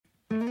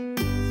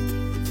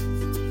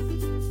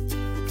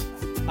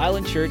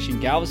Island Church in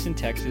Galveston,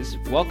 Texas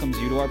welcomes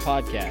you to our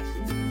podcast.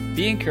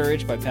 Be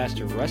encouraged by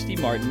Pastor Rusty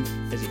Martin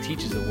as he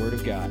teaches the Word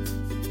of God.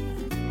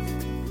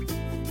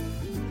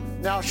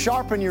 Now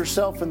sharpen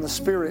yourself in the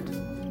Spirit.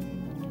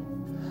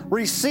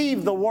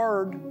 Receive the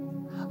Word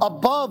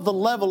above the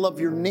level of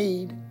your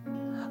need.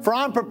 For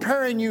I'm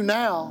preparing you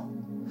now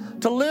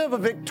to live a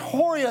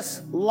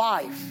victorious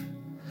life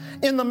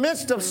in the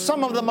midst of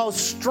some of the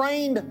most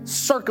strained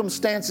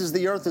circumstances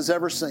the earth has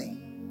ever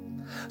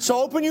seen. So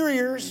open your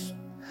ears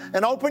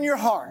and open your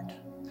heart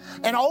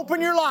and open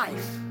your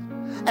life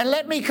and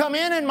let me come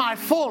in my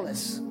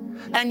fullness,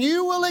 and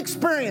you will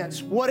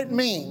experience what it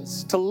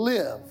means to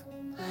live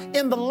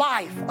in the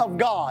life of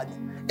God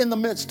in the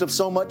midst of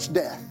so much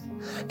death,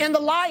 in the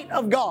light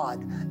of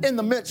God in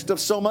the midst of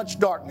so much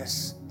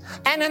darkness,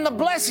 and in the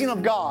blessing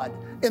of God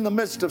in the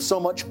midst of so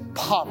much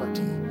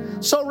poverty.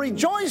 So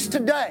rejoice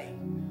today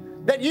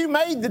that you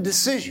made the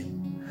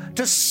decision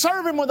to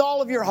serve Him with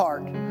all of your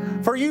heart,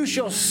 for you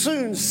shall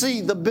soon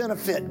see the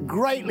benefit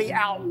greatly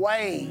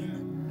outweigh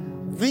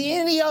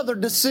any other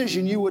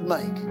decision you would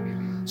make.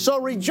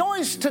 So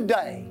rejoice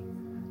today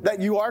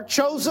that you are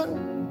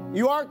chosen,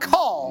 you are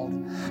called,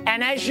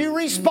 and as you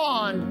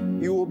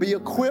respond, you will be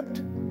equipped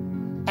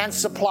and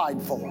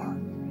supplied for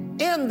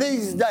in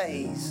these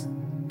days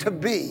to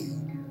be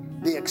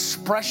the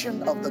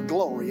expression of the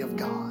glory of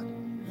God.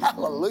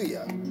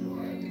 Hallelujah.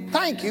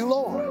 Thank you,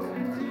 Lord.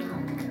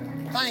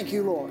 Thank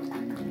you, Lord.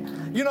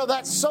 You know,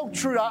 that's so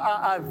true.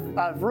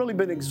 I've really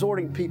been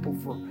exhorting people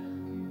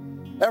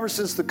ever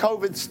since the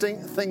COVID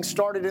thing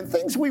started, and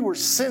things we were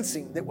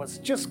sensing that was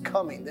just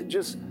coming,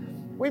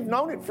 we've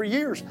known it for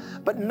years.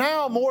 But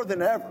now more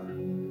than ever,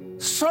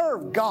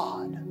 serve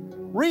God.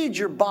 Read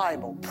your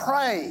Bible.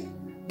 Pray.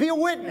 Be a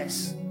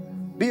witness.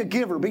 Be a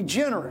giver. Be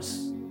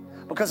generous.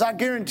 Because I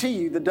guarantee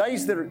you, the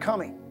days that are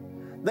coming,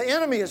 the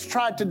enemy has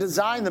tried to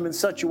design them in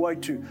such a way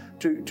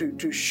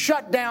to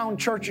shut down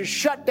churches,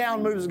 shut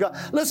down moves of God.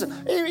 Listen,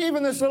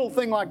 even this little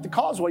thing like the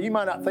Causeway, you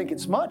might not think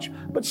it's much,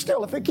 but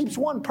still, if it keeps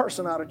one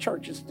person out of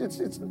church,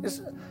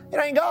 it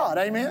ain't God,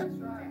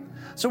 amen?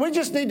 So we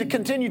just need to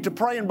continue to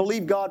pray and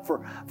believe God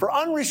for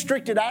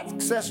unrestricted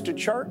access to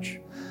church.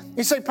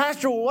 You say,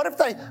 Pastor, well, what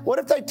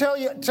if they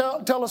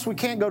tell us we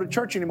can't go to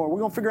church anymore?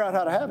 We're going to figure out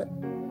how to have it.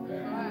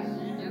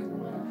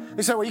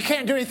 You say, well, you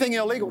can't do anything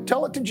illegal.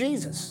 Tell it to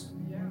Jesus.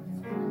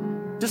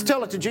 Just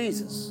tell it to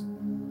Jesus.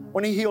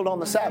 When He healed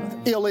on the Sabbath,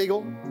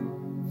 illegal.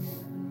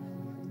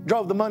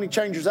 Drove the money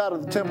changers out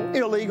of the temple,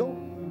 illegal.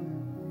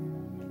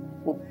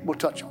 We'll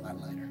touch on that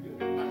later.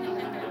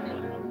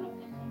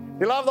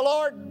 You love the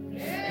Lord?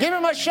 Give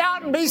Him a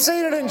shout and be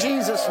seated in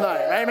Jesus'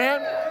 name.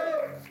 Amen.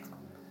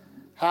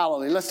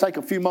 Hallelujah. Let's take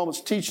a few moments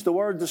to teach the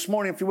Word this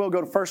morning. If you will,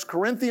 go to 1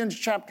 Corinthians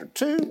chapter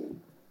 2.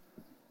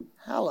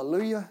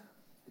 Hallelujah.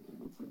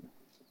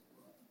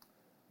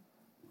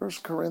 1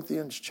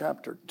 Corinthians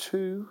chapter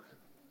 2.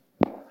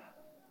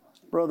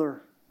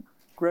 Brother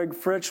Greg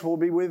Fritsch will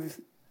be with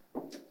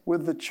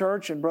the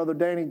church, and Brother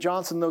Danny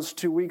Johnson. Those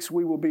 2 weeks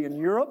we will be in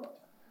Europe,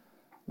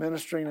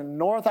 ministering in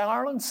North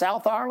Ireland,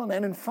 South Ireland,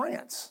 and in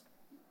France.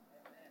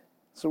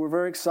 So we're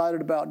very excited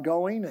about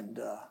going and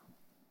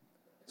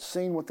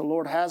seeing what the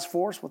Lord has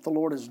for us, what the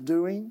Lord is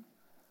doing.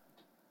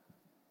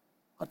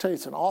 I'll tell you,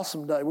 it's an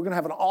awesome day. We're going to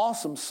have an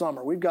awesome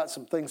summer. We've got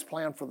some things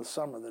planned for the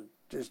summer that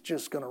is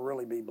just going to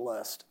really be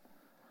blessed.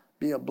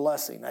 Be a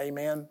blessing.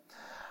 Amen.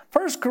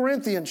 1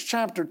 Corinthians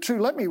chapter 2,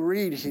 let me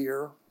read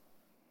here.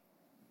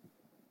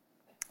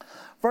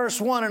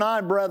 Verse 1, and I,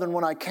 brethren,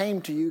 when I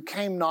came to you,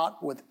 came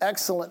not with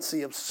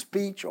excellency of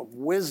speech, of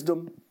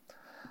wisdom,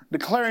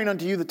 declaring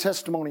unto you the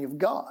testimony of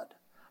God.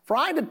 For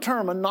I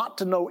determined not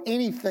to know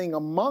anything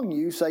among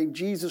you save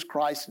Jesus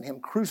Christ and Him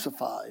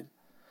crucified.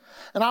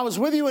 And I was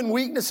with you in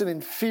weakness and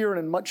in fear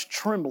and in much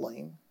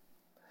trembling.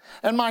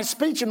 And my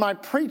speech and my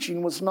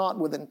preaching was not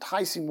with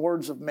enticing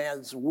words of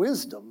man's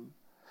wisdom,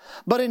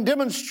 but in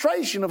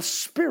demonstration of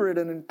spirit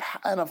and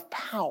of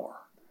power.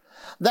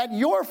 That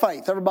your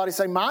faith, everybody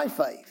say my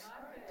faith,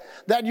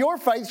 that your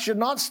faith should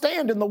not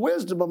stand in the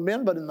wisdom of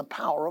men, but in the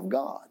power of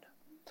God.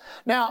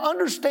 Now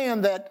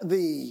understand that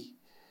the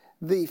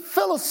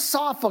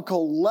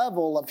philosophical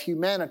level of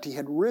humanity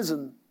had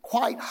risen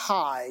quite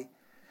high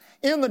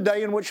in the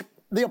day in which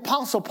the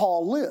Apostle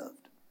Paul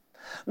lived.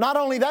 Not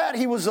only that,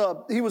 he was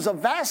a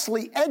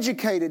vastly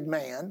educated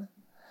man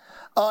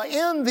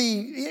in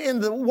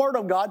the Word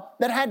of God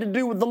that had to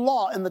do with the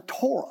law and the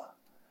Torah.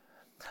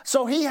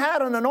 So he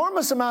had an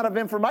enormous amount of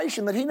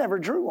information that he never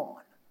drew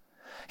on.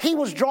 He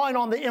was drawing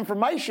on the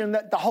information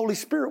that the Holy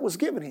Spirit was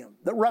giving him,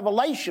 that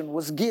revelation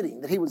was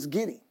getting, that he was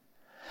getting.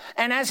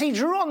 And as he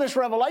drew on this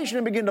revelation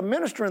and began to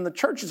minister in the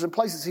churches and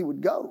places he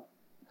would go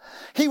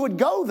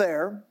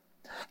there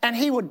and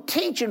he would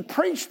teach and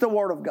preach the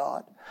Word of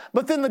God.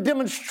 But then the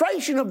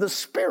demonstration of the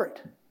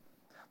Spirit,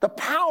 the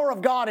power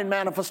of God in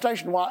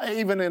manifestation,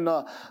 even in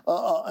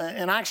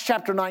Acts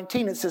chapter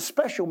 19, it says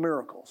special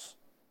miracles.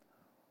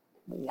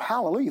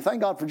 Hallelujah.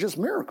 Thank God for just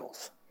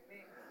miracles.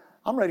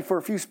 I'm ready for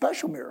a few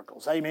special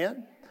miracles.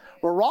 Amen.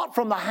 were wrought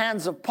from the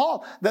hands of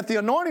Paul, that the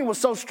anointing was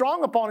so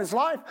strong upon his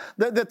life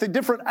that the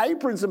different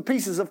aprons and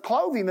pieces of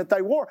clothing that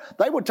they wore,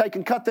 they would take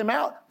and cut them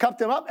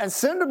up, and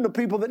send them to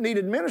people that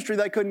needed ministry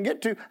they couldn't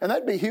get to, and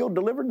they'd be healed,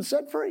 delivered, and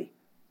set free.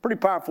 Pretty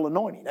powerful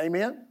anointing,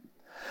 amen?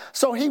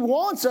 So he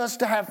wants us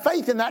to have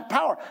faith in that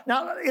power.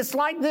 Now, it's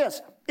like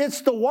this.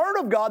 It's the Word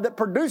of God that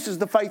produces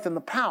the faith and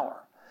the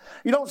power.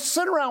 You don't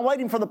sit around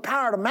waiting for the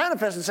power to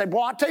manifest and say,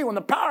 boy, I tell you, when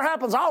the power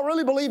happens, I'll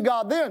really believe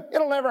God then.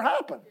 It'll never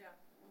happen.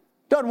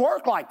 Doesn't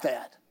work like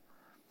that.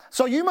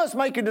 So you must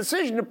make a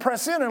decision to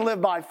press in and live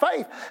by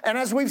faith. And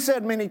as we've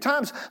said many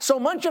times, so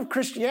much of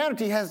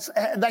Christianity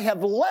they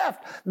have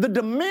left the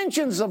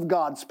dimensions of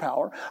God's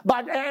power,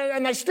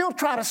 and they still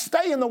try to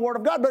stay in the Word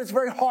of God, but it's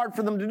very hard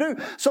for them to do.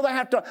 So they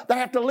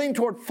have to lean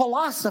toward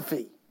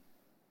philosophy.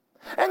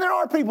 And there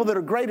are people that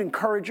are great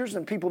encouragers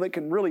and people that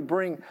can really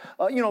bring,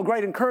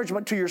 great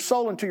encouragement to your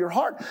soul and to your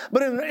heart.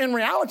 But in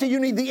reality, you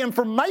need the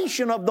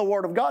information of the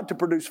Word of God to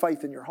produce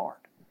faith in your heart.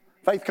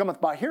 Faith cometh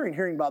by hearing,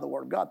 hearing by the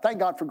Word of God. Thank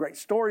God for great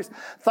stories.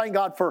 Thank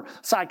God for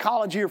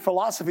psychology or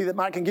philosophy that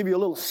can give you a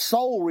little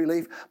soul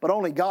relief, but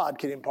only God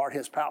can impart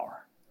His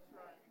power.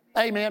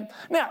 Amen.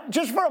 Now,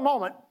 just for a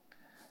moment,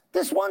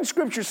 this one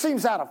scripture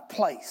seems out of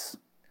place.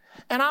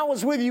 And I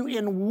was with you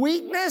in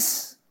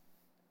weakness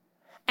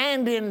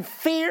and in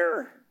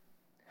fear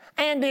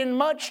and in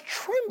much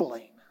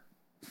trembling.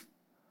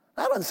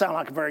 That doesn't sound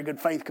like a very good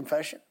faith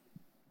confession.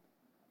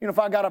 You know, if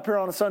I got up here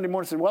on a Sunday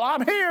morning and said, well,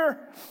 I'm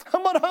here,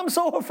 but I'm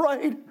so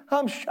afraid,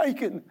 I'm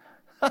shaking.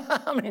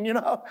 I mean,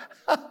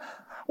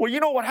 well, you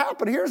know what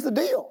happened? Here's the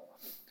deal.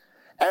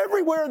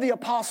 Everywhere the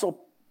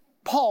Apostle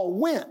Paul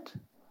went,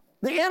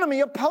 the enemy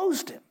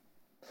opposed him.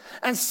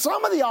 And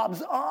some of the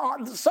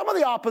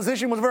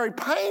opposition was very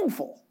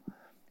painful.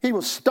 He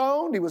was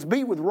stoned, he was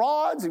beat with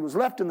rods, he was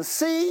left in the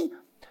sea.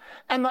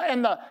 And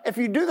if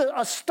you do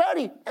a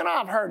study, and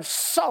I've heard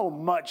so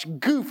much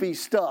goofy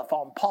stuff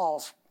on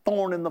Paul's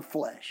thorn in the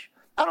flesh.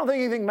 I don't think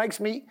anything makes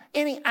me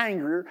any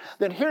angrier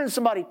than hearing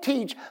somebody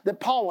teach that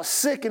Paul was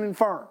sick and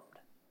infirmed.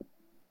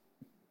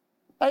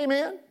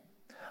 Amen?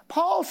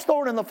 Paul's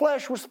thorn in the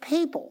flesh was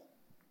people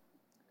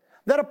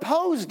that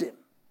opposed him,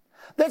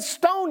 that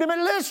stoned him at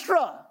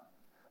Lystra,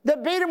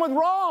 that beat him with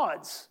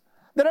rods,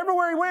 that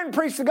everywhere he went and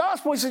preached the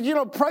gospel, he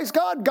said, praise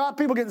God,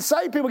 people getting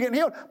saved, people getting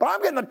healed, but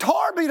I'm getting the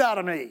tar beat out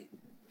of me.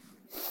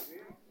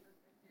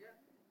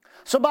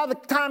 So by the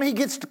time he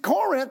gets to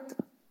Corinth,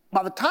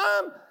 by the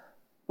time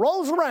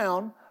rolls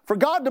around for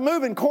God to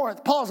move in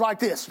Corinth, Paul's like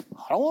this,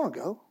 I don't want to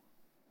go.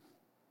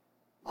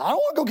 I don't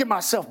want to go get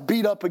myself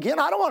beat up again.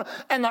 I don't want to.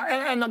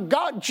 And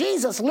God,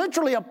 Jesus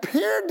literally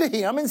appeared to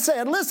him and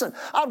said, listen,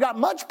 I've got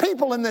much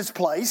people in this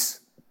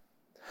place.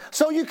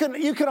 So you can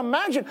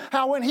imagine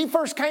how when he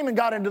first came and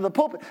got into the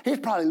pulpit, he's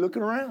probably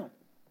looking around.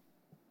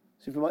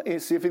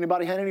 See if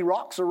anybody had any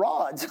rocks or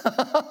rods.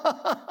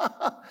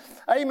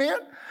 Amen?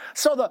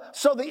 So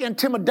the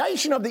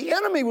intimidation of the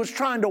enemy was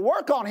trying to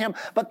work on him,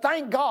 but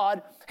thank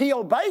God, he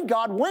obeyed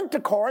God, went to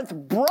Corinth,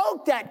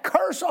 broke that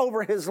curse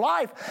over his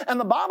life, and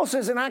the Bible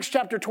says in Acts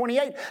chapter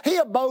 28, he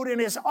abode in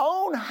his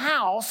own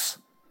house,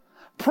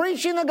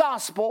 preaching the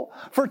gospel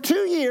for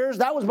 2 years.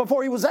 That was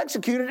before he was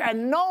executed,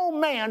 and no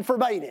man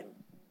forbade him.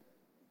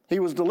 He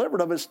was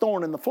delivered of his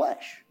thorn in the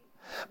flesh.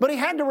 But he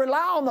had to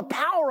rely on the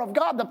power of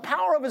God, the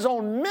power of his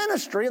own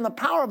ministry, and the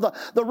power of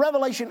the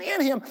revelation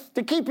in him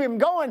to keep him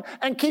going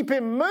and keep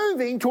him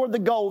moving toward the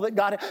goal that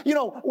God had.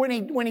 When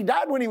he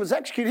died, when he was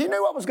executed, he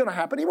knew what was going to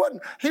happen. He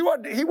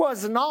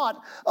was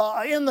not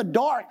in the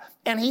dark.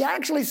 And he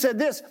actually said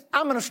this,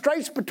 I'm in a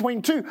straits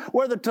between two,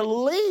 whether to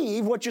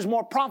leave, which is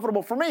more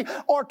profitable for me,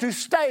 or to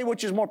stay,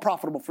 which is more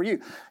profitable for you.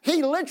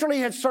 He literally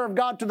had served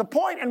God to the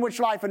point in which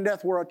life and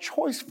death were a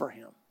choice for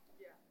him.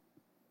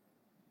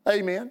 Yeah.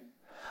 Amen.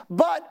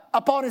 But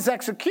upon his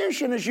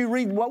execution, as you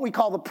read what we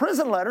call the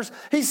prison letters,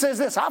 he says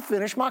this, I've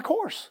finished my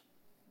course.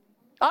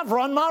 I've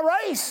run my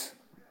race.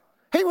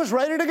 He was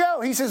ready to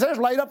go. He says, there's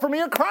laid up for me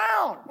a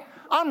crown.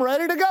 I'm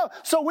ready to go.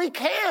 So we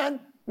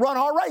can run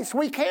our race.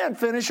 We can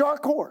finish our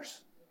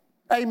course.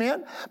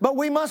 Amen. But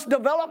we must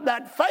develop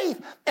that faith.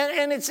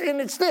 And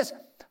it's this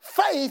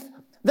faith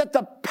that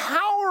the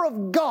power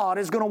of God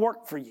is going to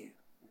work for you.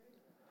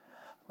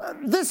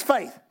 This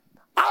faith,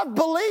 I've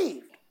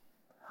believed.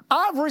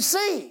 I've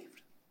received.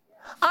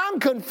 I'm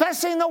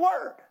confessing the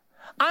Word.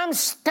 I'm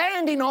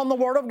standing on the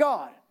Word of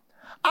God.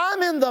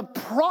 I'm in the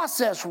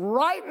process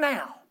right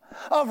now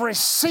of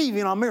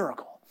receiving a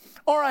miracle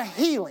or a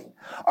healing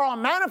or a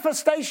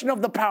manifestation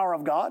of the power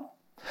of God.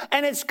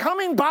 And it's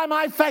coming by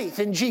my faith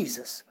in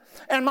Jesus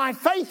and my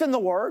faith in the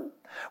Word,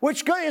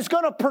 which is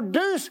going to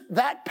produce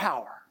that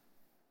power.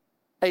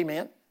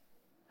 Amen.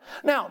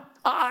 Now,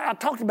 I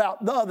talked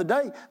about the other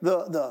day,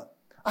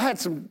 I had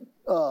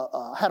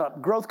had a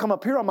growth come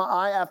up here on my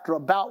eye after a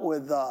bout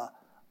with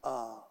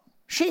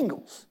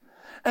shingles.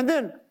 And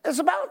then it's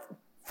about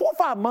 4 or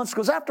 5 months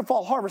ago, after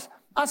fall harvest,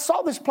 I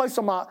saw this place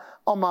on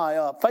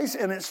my face,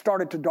 and it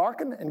started to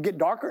darken and get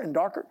darker and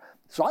darker.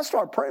 So I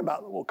started praying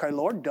about, okay,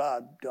 Lord, do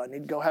I need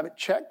to go have it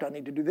checked? Do I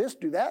need to do this,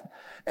 do that?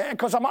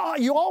 Because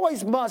you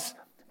always must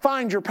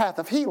Find your path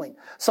of healing.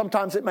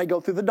 Sometimes it may go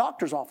through the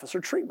doctor's office or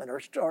treatment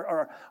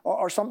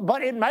or something,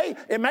 but it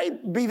may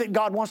be that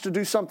God wants to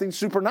do something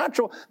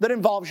supernatural that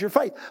involves your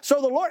faith.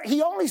 So the Lord,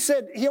 He only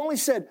said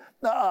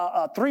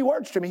 3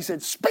 words to me. He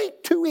said,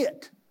 speak to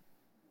it.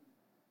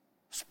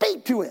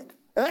 Speak to it.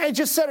 And I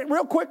just said it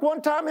real quick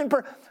one time in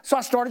prayer. So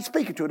I started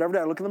speaking to it every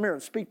day. I look in the mirror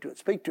and speak to it,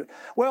 speak to it.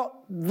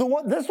 Well,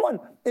 this one,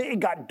 it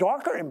got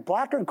darker and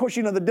blacker. And of course,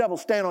 the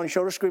devil's standing on your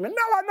shoulder screaming,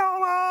 no, I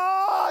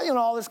don't,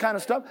 all this kind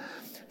of stuff.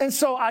 And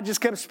so I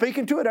just kept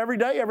speaking to it every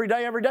day.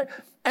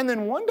 And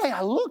then one day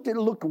I looked, it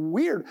looked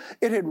weird.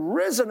 It had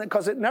risen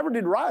because it never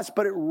did rise,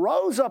 but it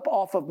rose up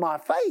off of my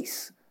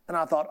face. And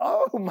I thought,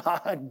 oh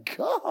my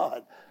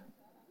God,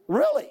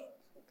 really?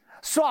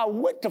 So I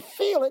went to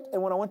feel it.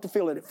 And when I went to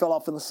feel it, it fell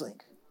off in the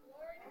sink.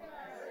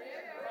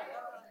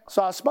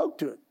 So I spoke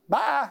to it.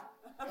 Bye.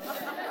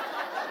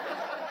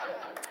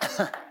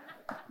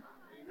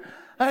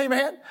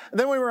 Amen.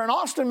 Then we were in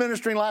Austin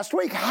ministering last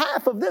week.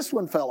 Half of this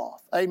one fell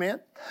off.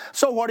 Amen.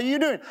 So what are you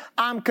doing?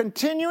 I'm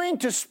continuing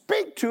to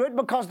speak to it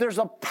because there's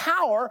a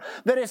power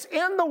that is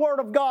in the Word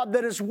of God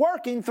that is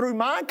working through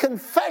my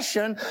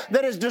confession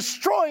that is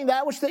destroying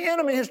that which the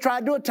enemy has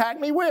tried to attack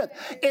me with.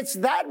 It's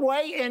that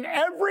way in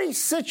every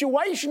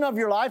situation of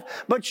your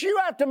life, but you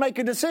have to make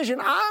a decision.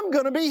 I'm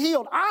going to be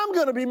healed. I'm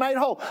going to be made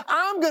whole.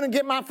 I'm going to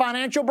get my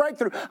financial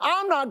breakthrough.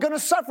 I'm not going to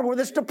suffer with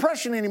this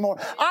depression anymore.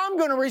 I'm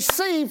going to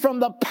receive from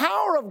the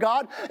power of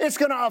God. It's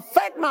going to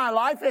affect my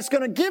life. It's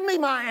going to give me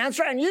my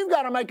answer, and you've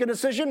got to make a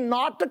decision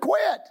not to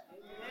quit.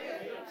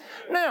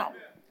 Now,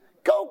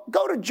 go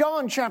to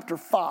John chapter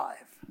 5.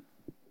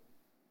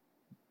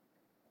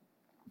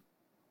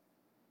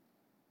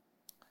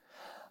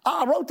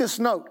 I wrote this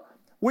note.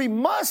 We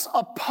must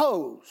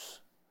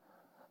oppose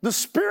the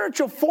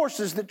spiritual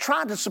forces that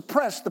try to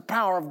suppress the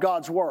power of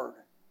God's Word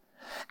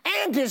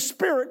and His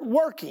Spirit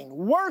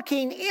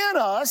working in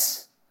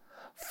us,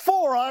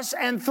 for us,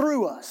 and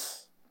through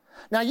us.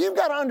 Now, you've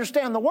got to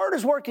understand the Word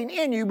is working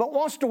in you, but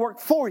wants to work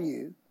for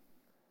you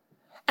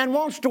and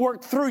wants to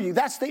work through you.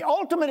 That's the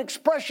ultimate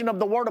expression of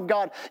the Word of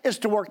God, is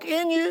to work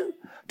in you,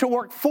 to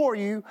work for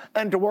you,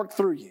 and to work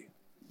through you.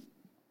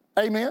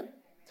 Amen?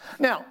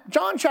 Now,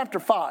 John chapter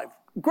 5,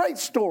 great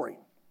story.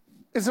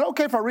 Is it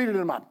okay if I read it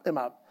in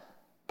my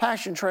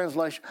Passion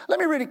Translation? Let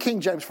me read it King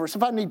James first.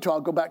 If I need to,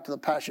 I'll go back to the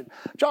Passion.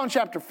 John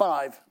chapter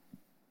 5.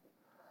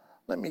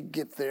 Let me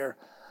get there.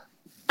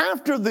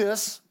 After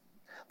this,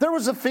 there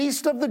was a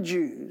feast of the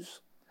Jews,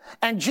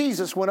 and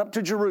Jesus went up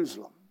to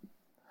Jerusalem.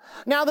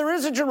 Now there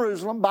is at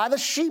Jerusalem by the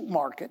sheep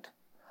market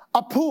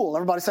a pool.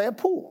 Everybody say a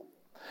pool.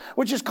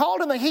 Which is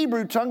called in the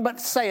Hebrew tongue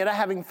Bethsaida,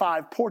 having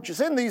 5 porches.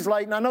 In these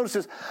late, now notice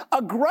this,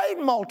 a great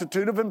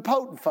multitude of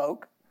impotent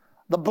folk,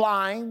 the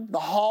blind, the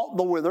halt,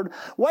 the withered,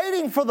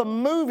 waiting for the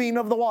moving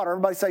of the water.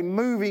 Everybody say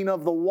moving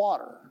of the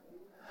water.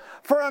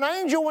 For an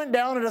angel went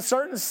down at a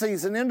certain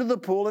season into the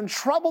pool and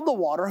troubled the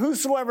water.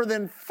 Whosoever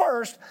then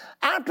first,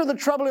 after the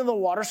troubling of the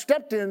water,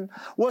 stepped in,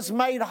 was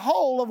made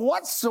whole of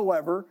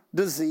whatsoever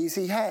disease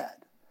he had.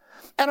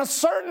 And a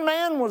certain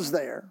man was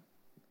there,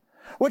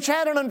 which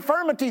had an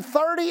infirmity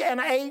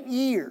 38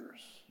 years.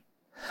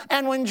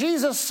 And when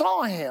Jesus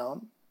saw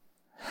him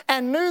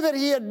and knew that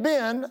he had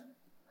been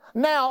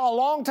now a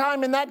long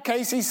time in that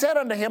case, he said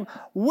unto him,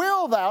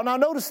 will thou, now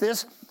notice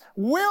this,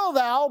 will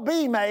thou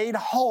be made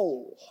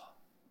whole?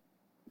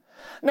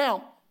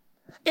 Now,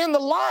 in the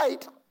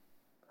light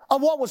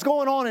of what was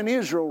going on in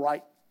Israel,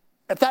 right,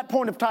 at that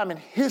point of time in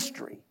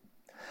history,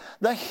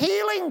 the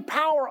healing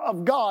power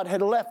of God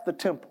had left the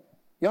temple.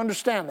 You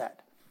understand that?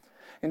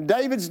 In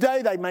David's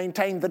day, they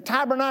maintained the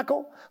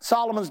tabernacle.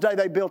 Solomon's day,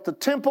 they built the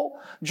temple.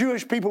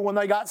 Jewish people, when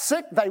they got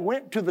sick, they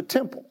went to the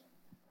temple.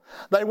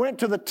 They went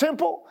to the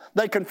temple.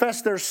 They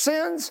confessed their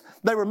sins.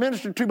 They were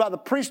ministered to by the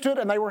priesthood,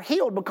 and they were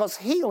healed because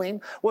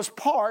healing was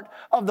part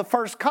of the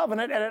first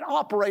covenant, and it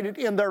operated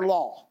in their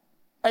law.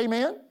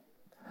 Amen?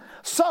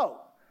 So,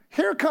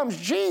 here comes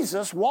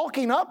Jesus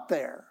walking up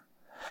there,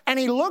 and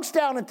he looks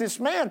down at this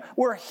man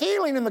where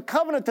healing in the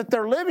covenant that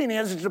they're living in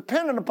is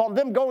dependent upon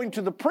them going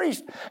to the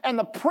priest, and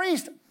the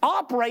priest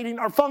operating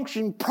or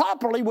functioning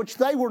properly, which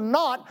they were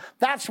not.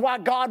 That's why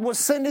God was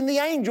sending the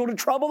angel to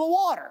trouble the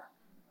water,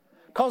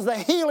 because the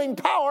healing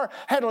power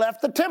had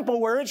left the temple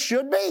where it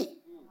should be.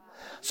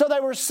 So they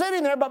were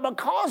sitting there, but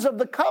because of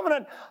the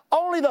covenant,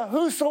 only the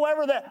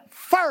whosoever that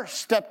first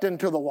stepped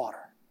into the water,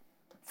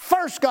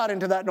 first got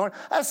into that anointing,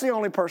 that's the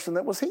only person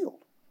that was healed.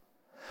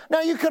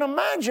 Now you can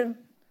imagine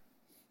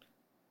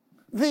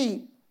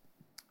the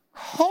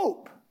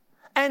hope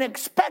and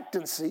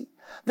expectancy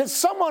that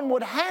someone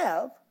would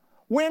have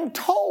when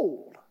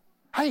told,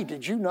 hey,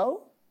 did you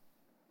know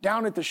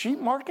down at the sheep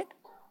market,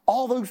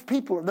 all those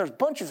people, there's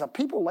bunches of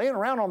people laying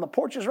around on the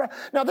porches.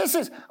 Now this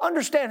is,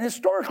 understand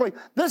historically,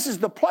 this is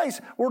the place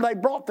where they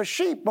brought the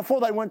sheep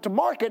before they went to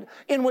market,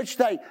 in which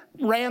they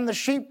ran the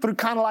sheep through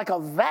kind of like a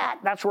vat.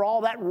 That's where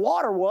all that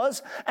water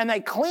was. And they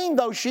cleaned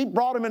those sheep,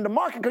 brought them into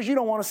market, because you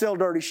don't want to sell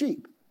dirty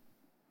sheep.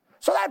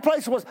 So that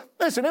place was,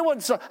 listen, it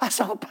wasn't so, I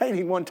saw a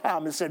painting one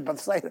time that said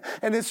Bethsaida,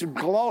 and this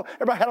glow,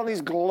 everybody had all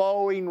these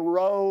glowing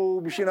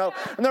robes, and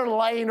they're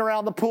laying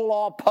around the pool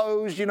all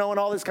posed, and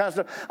all this kind of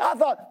stuff. I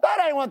thought,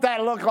 that ain't what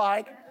that looked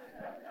like.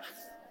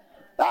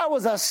 That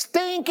was a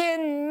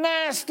stinking,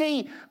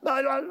 nasty,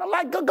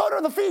 like go to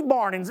the feed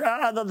barn, and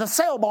the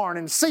sale barn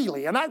in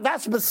Sealy, and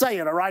that's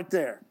Bethsaida right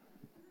there.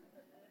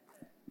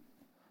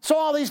 So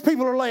all these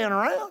people are laying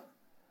around,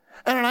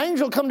 and an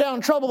angel come down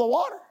and trouble the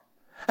water.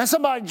 And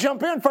somebody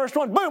jump in, first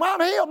one, boom, I'm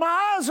healed,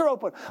 my eyes are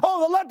open.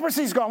 Oh, the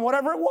leprosy's gone,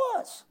 whatever it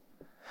was.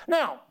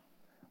 Now,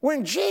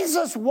 when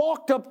Jesus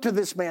walked up to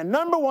this man,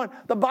 number one,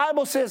 the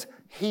Bible says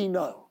he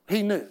knew.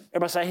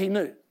 Everybody say he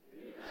knew.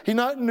 He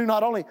knew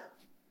not only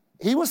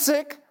he was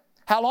sick,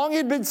 how long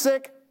he'd been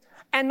sick,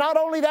 and not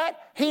only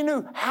that, he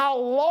knew how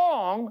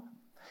long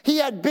he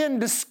had been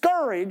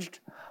discouraged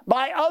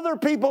by other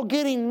people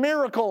getting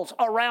miracles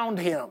around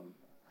him.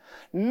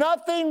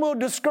 Nothing will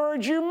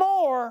discourage you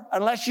more,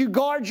 unless you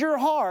guard your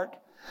heart,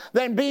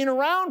 than being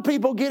around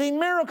people getting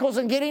miracles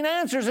and getting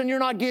answers and you're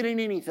not getting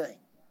anything.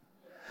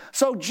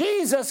 So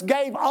Jesus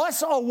gave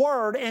us a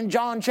word in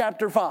John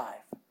chapter 5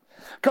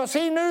 because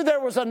he knew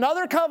there was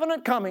another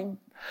covenant coming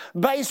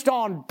based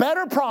on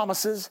better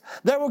promises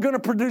that were going to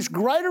produce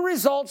greater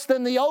results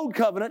than the old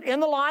covenant in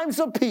the lives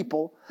of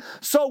people.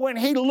 So when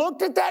he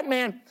looked at that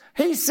man,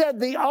 he said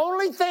the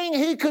only thing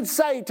he could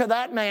say to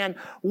that man,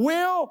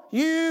 will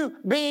you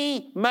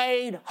be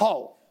made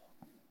whole?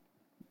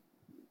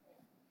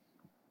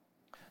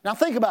 Now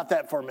think about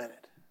that for a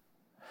minute.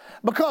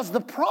 Because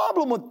the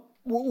problem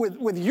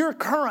with your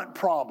current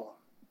problem,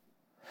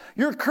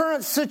 your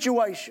current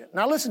situation,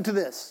 now listen to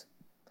this.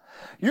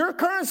 Your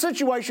current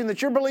situation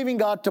that you're believing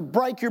God to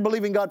break, you're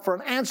believing God for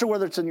an answer,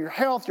 whether it's in your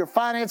health, your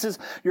finances,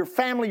 your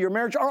family, your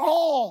marriage, are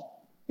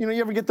all, you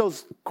ever get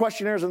those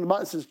questionnaires in the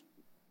Bible that says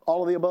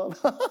all of the above?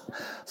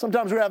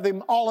 Sometimes we have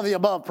all of the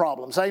above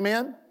problems,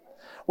 amen?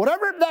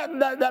 Whatever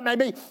that may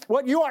be,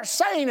 what you are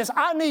saying is,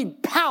 I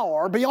need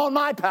power beyond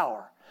my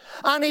power.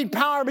 I need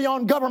power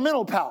beyond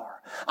governmental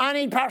power. I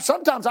need power.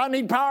 Sometimes I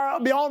need power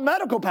beyond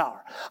medical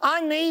power.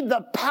 I need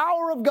the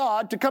power of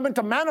God to come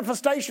into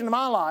manifestation in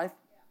my life.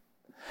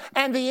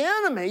 And the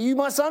enemy, you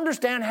must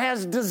understand,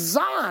 has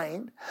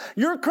designed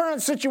your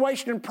current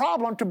situation and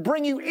problem to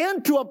bring you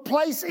into a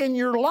place in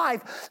your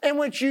life in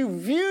which you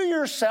view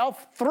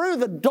yourself through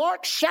the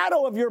dark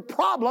shadow of your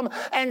problem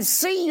and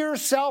see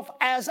yourself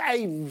as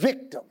a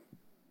victim.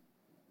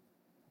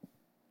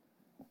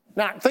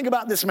 Now, think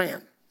about this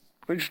man.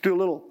 We just do a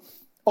little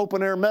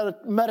open air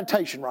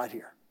meditation right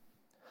here.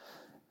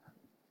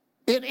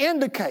 It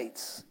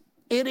indicates,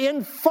 it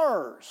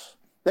infers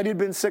that he'd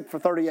been sick for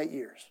 38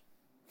 years.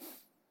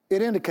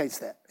 It indicates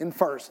that,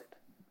 infers it.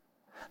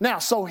 Now,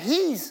 so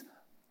he's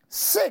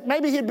sick.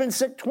 Maybe he'd been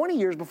sick 20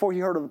 years before he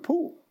heard of the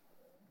pool.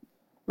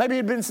 Maybe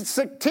he'd been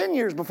sick 10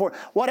 years before.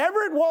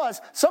 Whatever it was,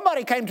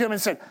 somebody came to him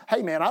and said,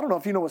 hey man, I don't know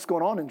if you know what's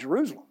going on in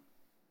Jerusalem,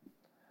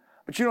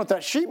 but you know at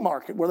that sheep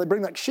market where they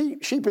bring that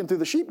sheep in through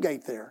the sheep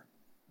gate there,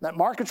 that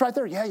market's right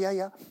there?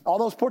 Yeah. All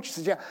those porches,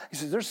 he says, yeah. He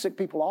says, there's sick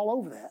people all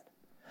over that.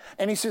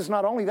 And he says,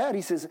 not only that,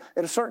 he says,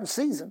 at a certain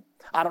season,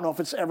 I don't know if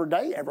it's every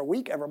day, every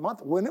week, every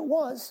month, when it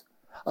was,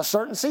 a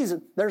certain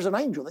season, there's an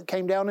angel that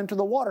came down into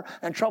the water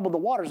and troubled the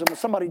waters. And when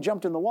somebody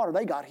jumped in the water,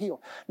 they got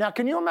healed. Now,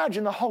 can you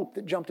imagine the hope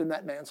that jumped in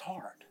that man's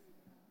heart?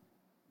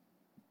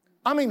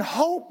 I mean,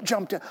 hope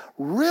jumped in.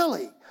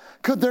 Really?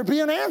 Could there be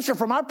an answer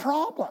for my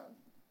problem?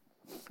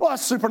 Well, a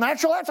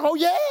supernatural answer? Oh,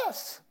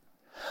 yes.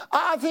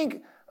 I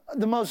think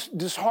the most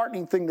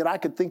disheartening thing that I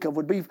could think of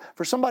would be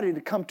for somebody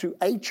to come to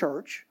a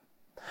church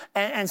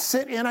and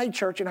sit in a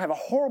church and have a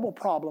horrible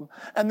problem,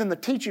 and then the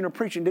teaching or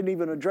preaching didn't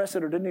even address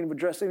it or didn't even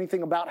address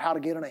anything about how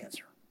to get an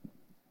answer.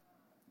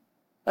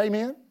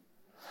 Amen?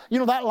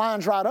 That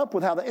lines right up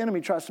with how the enemy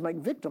tries to make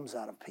victims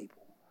out of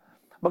people,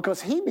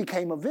 because he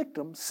became a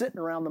victim sitting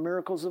around the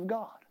miracles of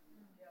God.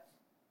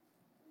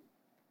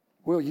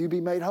 Will you be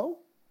made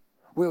whole?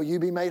 Will you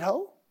be made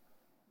whole?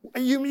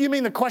 You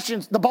mean the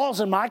questions, the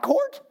ball's in my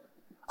court?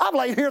 I've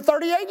laid here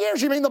 38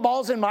 years. You mean the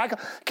ball's in my court?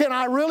 Can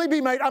I really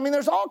be made? I mean,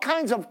 there's all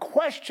kinds of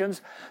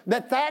questions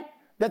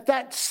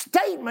that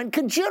statement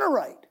could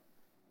generate.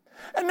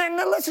 And then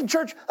listen,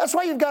 church, that's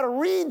why you've got to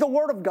read the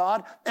Word of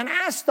God and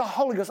ask the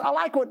Holy Ghost. I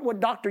like what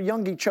Dr.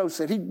 Yonggi Cho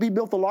said. He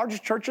built the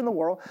largest church in the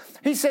world.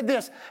 He said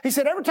this. He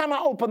said, every time I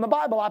open the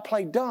Bible, I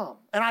play dumb.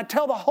 And I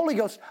tell the Holy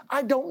Ghost,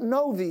 I don't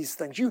know these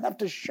things. You have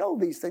to show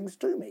these things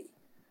to me.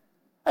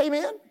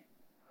 Amen?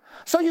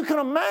 So you can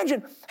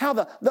imagine how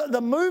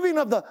the moving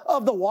of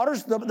the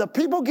waters, the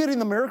people getting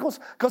the miracles,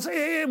 because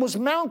it was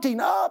mounting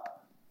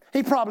up.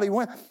 He probably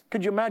went.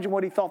 Could you imagine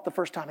what he thought the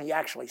first time he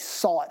actually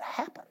saw it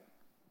happen?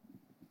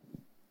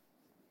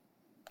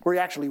 Where he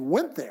actually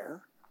went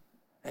there,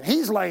 and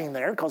he's laying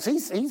there because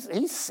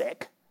he's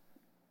sick.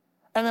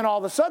 And then all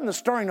of a sudden, the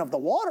stirring of the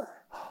water.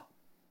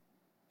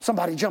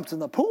 Somebody jumps in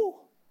the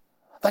pool.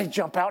 They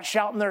jump out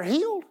shouting they're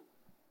healed.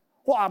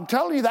 Well, I'm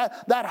telling you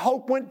that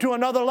hope went to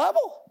another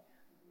level.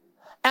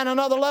 And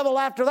another level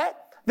after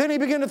that. Then he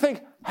began to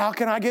think, how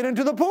can I get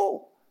into the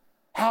pool?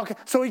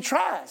 So he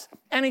tries,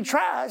 and he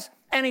tries,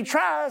 and he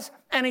tries,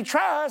 and he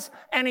tries,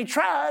 and he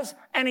tries,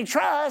 and he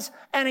tries,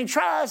 and he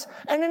tries,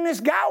 and then this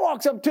guy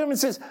walks up to him and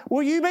says,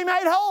 will you be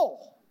made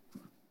whole?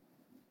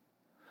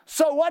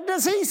 So what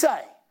does he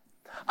say?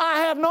 I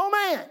have no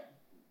man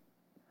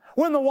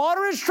when the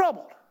water is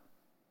troubled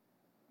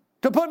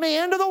to put me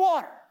into the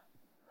water.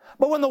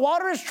 But when the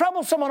water is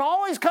troubled, someone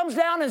always comes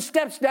down and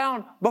steps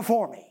down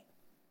before me.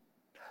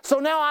 So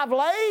now I've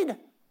laid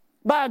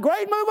by a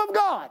great move of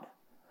God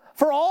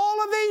for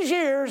all of these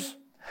years,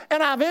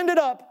 and I've ended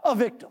up a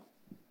victim.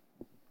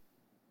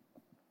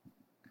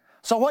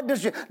 So what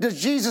does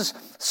Jesus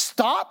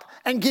stop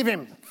and give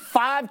him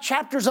 5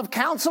 chapters of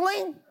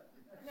counseling?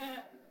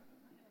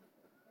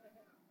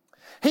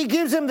 He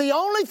gives him the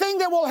only thing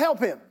that will help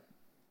him.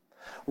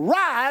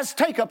 Rise,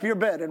 take up your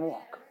bed and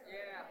walk.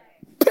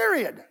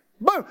 Period.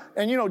 Boom.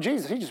 And you know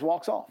Jesus, he just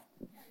walks off.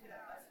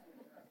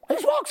 He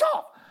just walks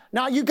off.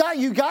 Now you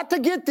got to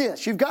get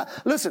this.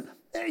 Listen,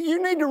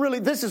 you need to really,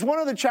 this is one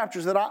of the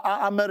chapters that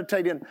I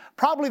meditate in,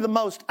 probably the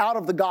most out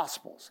of the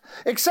Gospels,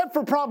 except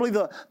for probably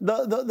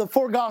the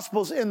 4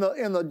 Gospels in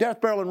the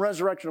death, burial, and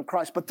resurrection of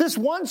Christ. But this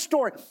one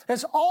story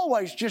has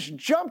always just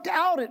jumped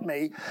out at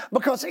me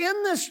because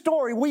in this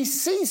story we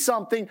see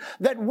something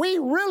that we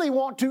really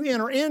want to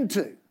enter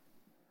into.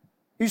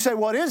 You say,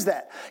 what is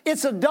that?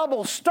 It's a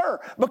double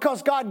stir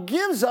because God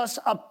gives us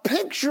a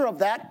picture of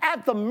that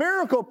at the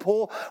miracle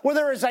pool where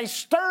there is a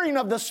stirring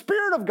of the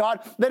Spirit of God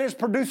that is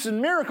producing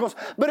miracles.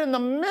 But in the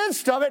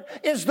midst of it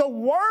is the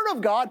Word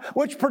of God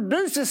which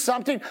produces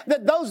something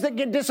that those that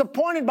get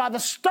disappointed by the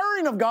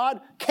stirring of God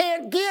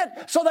can't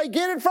get. So they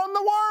get it from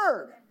the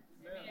Word.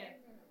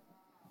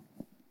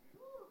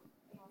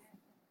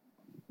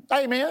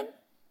 Amen.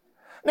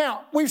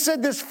 Now, we've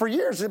said this for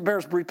years. It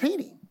bears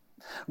repeating.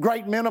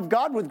 Great men of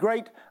God with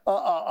great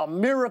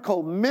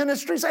miracle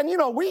ministries. And, you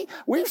know,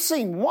 we've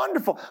seen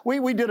wonderful.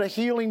 We did a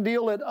healing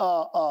deal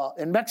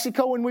in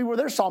Mexico when we were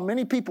there. Saw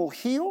many people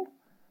healed.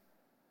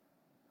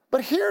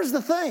 But here's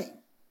the thing.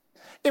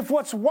 If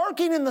what's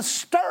working in the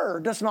stir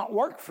does not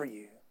work for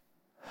you,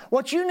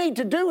 what you need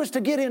to do is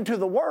to get into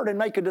the Word and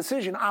make a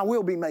decision. I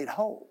will be made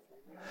whole.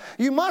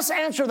 You must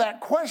answer that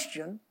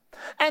question.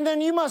 And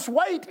then you must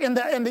wait in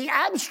the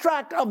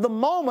abstract of the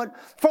moment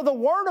for the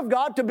Word of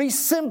God to be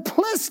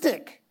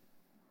simplistic.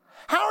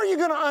 How are you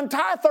going to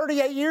untie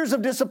 38 years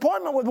of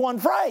disappointment with one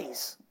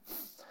phrase?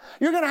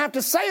 You're going to have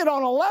to say it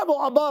on a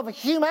level above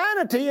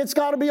humanity. It's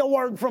got to be a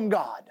word from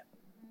God.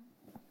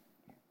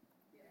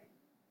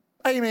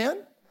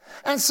 Amen.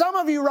 And some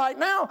of you right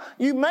now,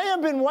 you may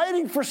have been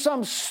waiting for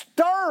some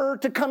stir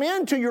to come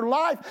into your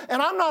life.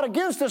 And I'm not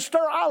against the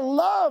stir. I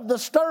love the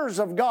stirs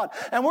of God.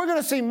 And we're going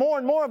to see more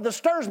and more of the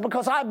stirs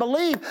because I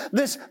believe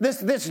this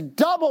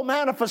double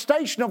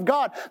manifestation of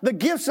God, the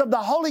gifts of the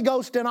Holy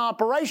Ghost in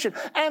operation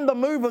and the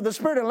move of the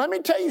Spirit. And let me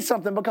tell you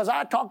something, because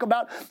I talk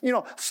about,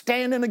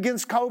 standing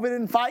against COVID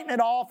and fighting it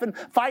off and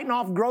fighting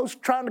off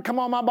growth trying to come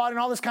on my body and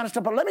all this kind of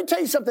stuff. But let me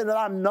tell you something that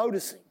I'm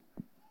noticing.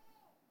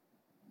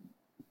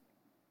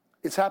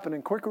 It's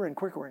happening quicker and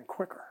quicker and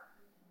quicker.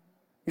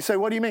 You say,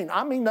 what do you mean?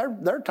 I mean, there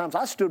are times,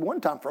 I stood one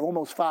time for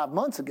almost 5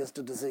 months against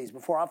a disease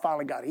before I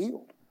finally got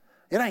healed.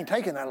 It ain't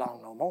taking that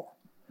long no more.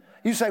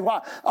 You say,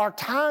 why? Our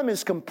time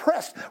is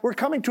compressed. We're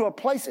coming to a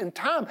place in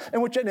time in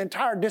which an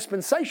entire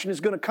dispensation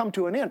is going to come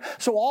to an end.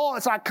 So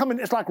it's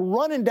like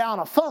running down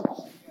a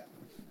funnel.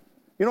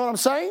 You know what I'm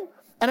saying?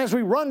 And as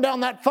we run down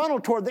that funnel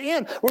toward the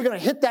end, we're going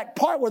to hit that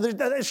part where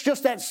it's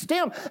just that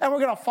stem, and we're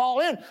going to fall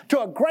into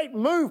a great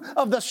move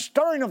of the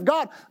stirring of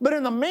God. But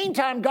in the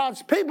meantime,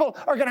 God's people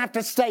are going to have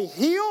to stay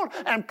healed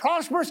and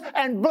prosperous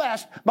and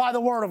blessed by the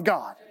Word of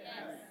God.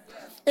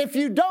 If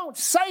you don't,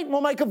 Satan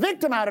will make a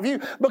victim out of you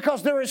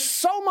because there is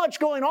so much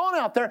going on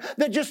out there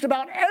that just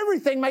about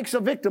everything makes a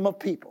victim of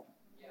people.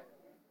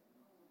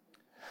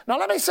 Now,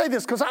 let me say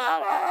this, because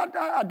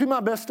I do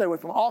my best to stay away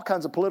from all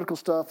kinds of political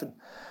stuff.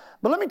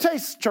 But let me tell you,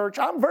 church,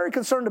 I'm very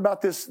concerned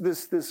about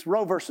this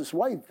Roe versus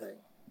Wade thing.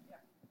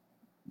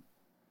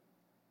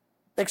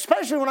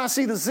 Especially when I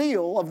see the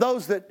zeal of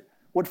those that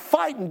would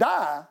fight and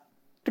die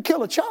to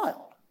kill a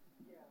child.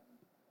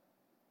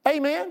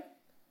 Amen?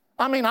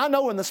 I mean, I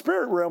know in the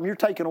spirit realm you're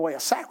taking away a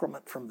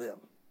sacrament from them.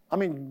 I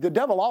mean, the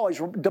devil always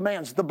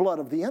demands the blood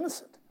of the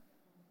innocent.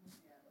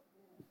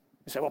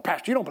 You say, well,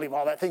 Pastor, you don't believe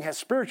all that thing has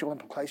spiritual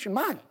implication.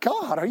 My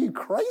God, are you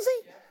crazy?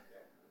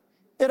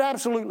 It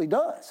absolutely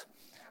does.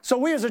 So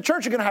we as a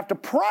church are going to have to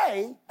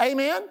pray.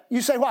 Amen?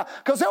 You say, why?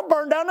 Because they'll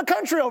burn down the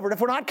country over it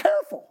if we're not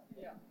careful.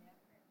 Yeah.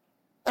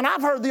 And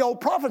I've heard the old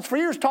prophets for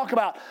years talk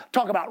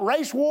about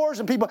race wars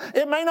and people.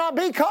 It may not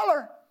be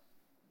color.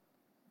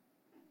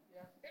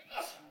 Yeah.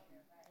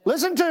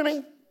 Listen to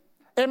me.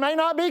 It may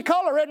not be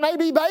color. It may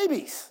be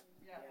babies.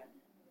 Yeah.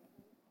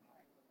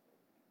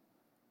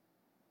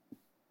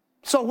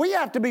 So we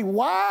have to be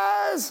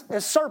wise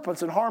as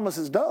serpents and harmless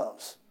as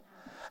doves.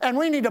 And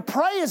we need to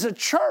pray as a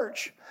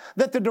church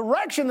that the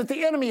direction that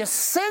the enemy is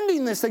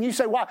sending this thing, you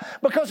say, why?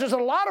 Because there's a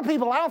lot of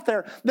people out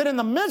there that in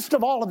the midst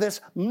of all of this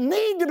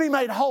need to be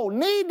made whole,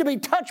 need to be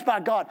touched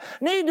by God,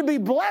 need to be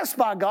blessed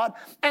by God.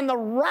 And the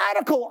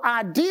radical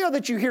idea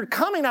that you hear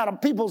coming out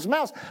of people's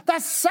mouths,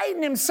 that's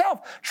Satan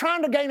himself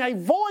trying to gain a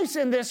voice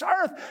in this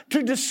earth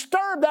to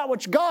disturb that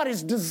which God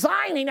is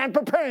designing and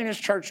preparing his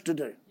church to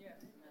do.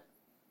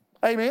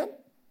 Amen?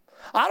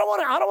 I don't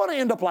want to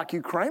end up like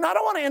Ukraine. I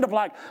don't want to end up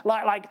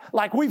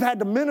like we've had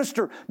to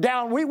minister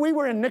down. We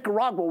were in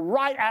Nicaragua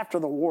right after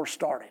the war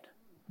started.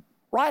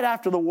 Right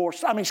after the war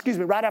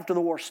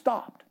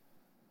stopped.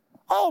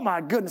 Oh my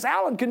goodness,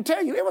 Alan can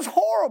tell you, it was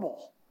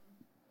horrible.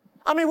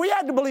 I mean, we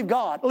had to believe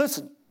God.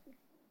 Listen,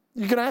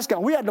 you can ask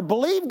God. We had to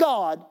believe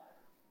God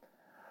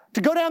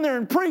to go down there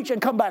and preach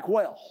and come back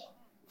well.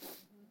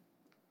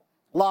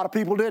 A lot of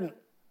people didn't.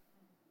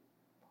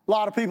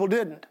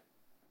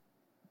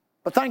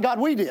 But thank God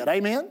we did,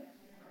 amen?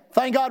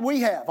 Thank God we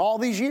have all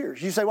these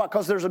years. You say, why?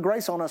 Because there's a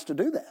grace on us to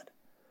do that.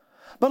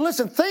 But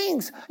listen,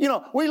 things,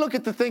 we look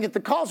at the thing at the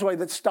Causeway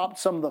that stopped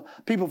some of the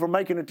people from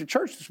making it to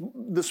church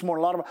this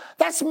morning.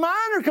 That's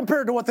minor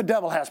compared to what the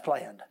devil has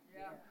planned.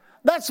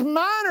 That's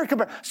minor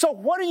compared. So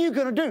what are you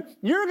going to do?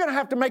 You're going to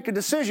have to make a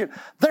decision.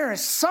 There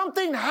is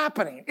something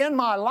happening in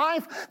my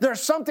life.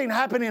 There's something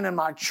happening in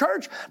my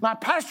church. My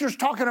pastor's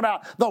talking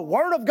about the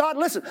Word of God.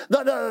 Listen,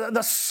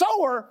 the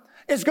sower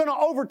is going to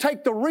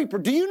overtake the reaper.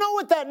 Do you know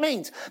what that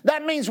means?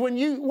 That means what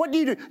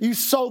do? You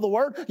sow the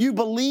word. You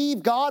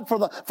believe God for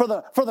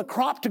the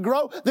crop to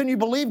grow. Then you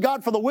believe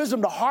God for the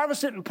wisdom to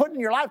harvest it and put in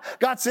your life.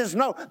 God says,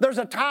 no, there's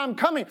a time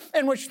coming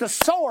in which the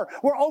sower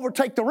will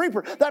overtake the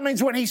reaper. That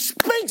means when he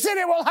speaks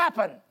it will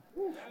happen.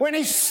 When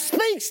he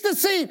speaks the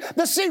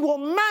seed will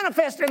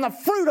manifest in the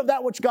fruit of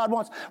that which God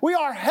wants. We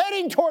are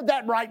heading toward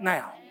that right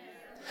now.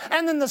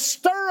 And then the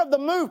stir of the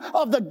move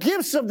of the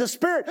gifts of the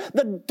Spirit,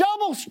 the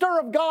double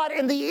stir of God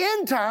in the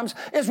end times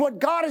is what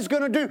God is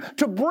going to do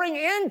to bring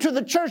into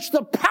the church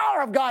the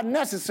power of God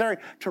necessary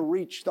to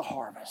reach the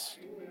harvest.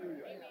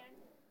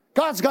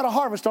 God's got a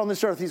harvest on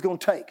this earth he's going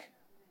to take.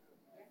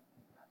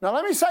 Now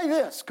let me say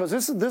this, because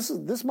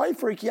this may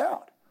freak you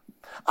out.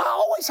 I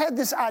always had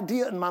this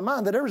idea in my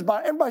mind that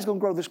everybody's going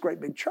to grow this great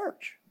big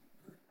church.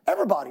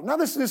 Everybody. Now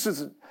this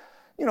isn't,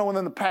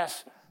 within the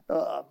past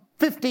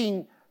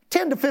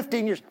 10 to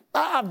 15 years,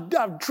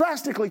 I've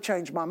drastically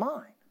changed my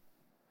mind.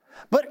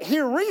 But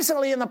here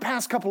recently in the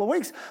past couple of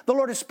weeks, the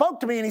Lord has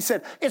spoke to me and he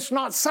said, it's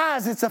not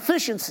size, it's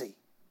efficiency.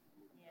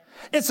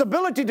 It's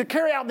ability to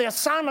carry out the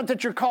assignment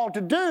that you're called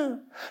to do,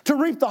 to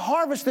reap the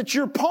harvest that's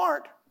your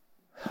part,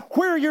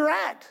 where you're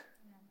at.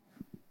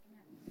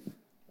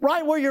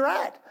 Right where you're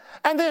at.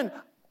 And then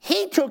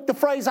he took the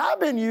phrase I've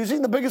been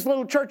using, the biggest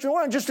little church in the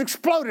world, and just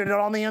exploded it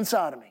on the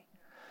inside of me.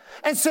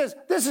 And says,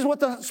 this is what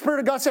the Spirit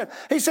of God said.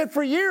 He said,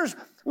 for years,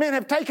 men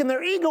have taken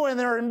their ego and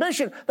their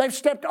ambition. They've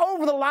stepped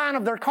over the line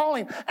of their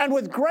calling and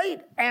with great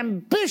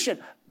ambition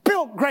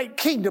built great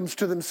kingdoms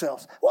to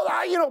themselves. Well,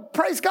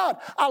 praise God.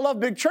 I love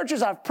big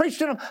churches. I've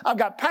preached in them. I've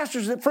got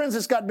pastors and friends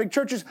that's got big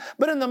churches.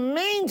 But in the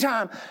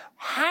meantime,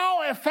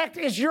 how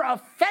effective is your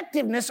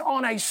effectiveness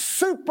on a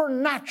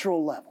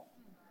supernatural level?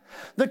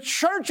 The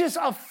church's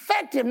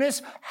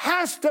effectiveness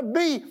has to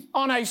be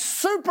on a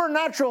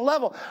supernatural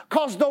level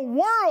because the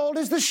world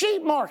is the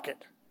sheep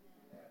market.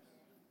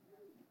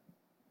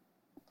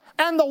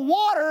 And the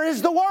water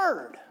is the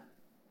Word.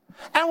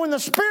 And when the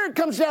Spirit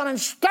comes down and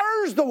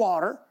stirs the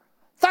water,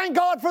 thank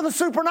God for the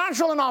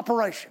supernatural in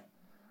operation.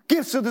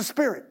 Gifts of the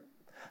Spirit.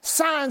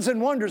 Signs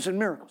and wonders and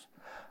miracles.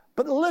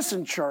 But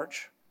listen,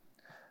 church.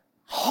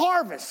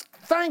 Harvest.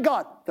 Thank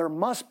God. There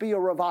must be a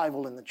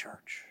revival in the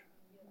church.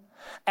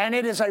 And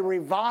it is a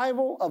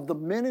revival of the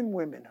men and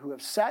women who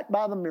have sat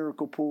by the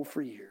miracle pool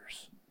for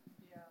years.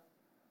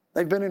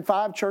 They've been in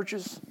 5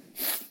 churches.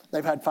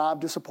 They've had 5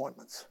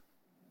 disappointments.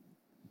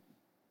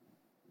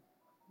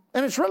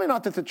 And it's really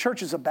not that the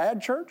church is a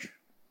bad church.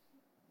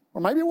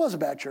 Or maybe it was a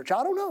bad church.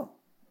 I don't know.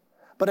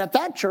 But at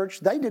that church,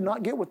 they did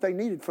not get what they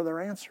needed for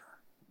their answer.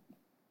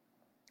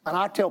 And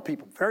I tell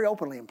people very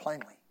openly and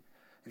plainly,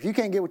 if you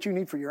can't get what you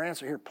need for your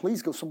answer here,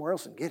 please go somewhere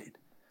else and get it.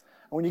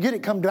 And when you get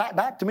it, come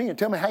back to me and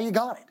tell me how you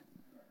got it.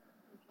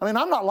 I mean,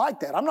 I'm not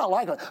like that. I'm not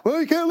like, well,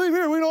 you can't leave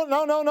here. We don't,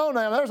 no.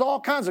 There's all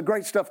kinds of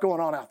great stuff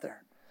going on out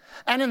there.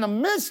 And in the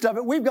midst of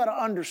it, we've got to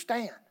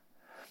understand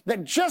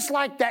that just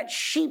like that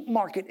sheep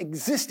market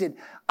existed,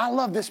 I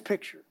love this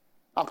picture.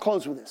 I'll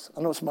close with this. I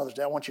know it's Mother's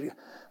Day. I want you to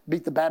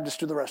beat the Baptist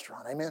to the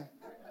restaurant. Amen?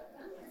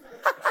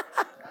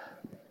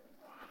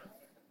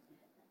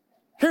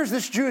 Here's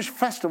this Jewish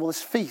festival,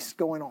 this feast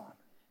going on.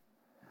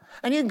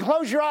 And you can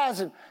close your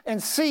eyes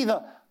and see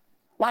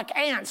like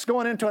ants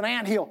going into an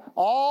anthill,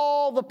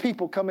 all the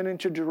people coming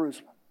into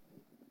Jerusalem.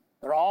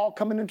 They're all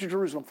coming into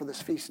Jerusalem for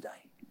this feast day.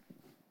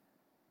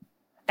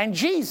 And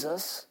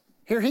Jesus,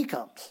 here he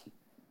comes.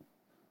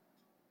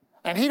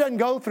 And he doesn't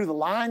go through the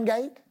lion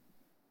gate.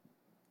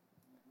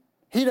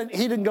 He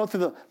didn't go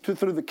through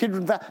the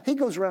Kidron Valley. He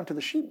goes around to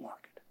the sheep market.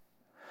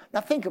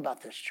 Now think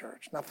about this,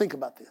 church. Now think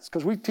about this.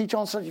 Because we teach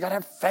on something, you got to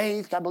have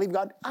faith, got to believe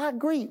God. I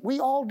agree. We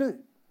all do.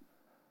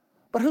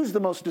 But who's the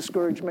most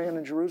discouraged man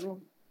in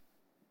Jerusalem?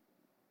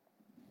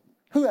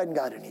 Who hadn't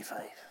got any faith?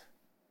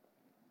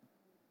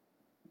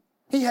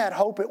 He had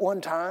hope at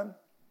one time.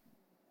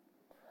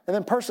 And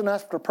then person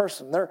after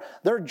person,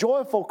 their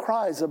joyful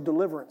cries of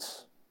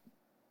deliverance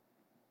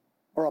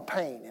or a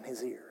pain in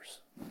his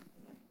ears.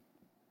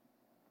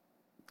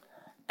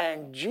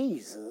 And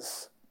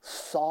Jesus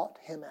sought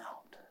him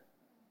out.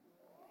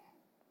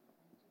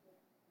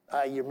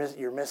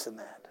 You're missing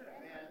that.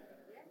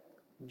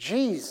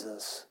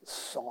 Jesus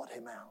sought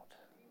him out.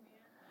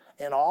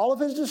 In all of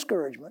his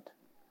discouragement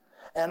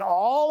and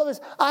all of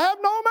his, I have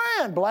no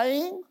man,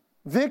 blame,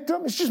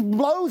 victim, it just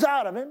blows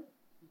out of him.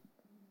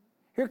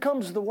 Here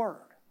comes the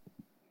word.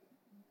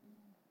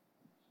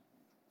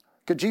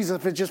 Could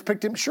Jesus have just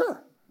picked him?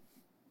 Sure.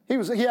 He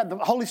had the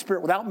Holy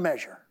Spirit without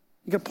measure.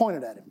 You could point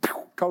it at him.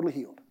 Totally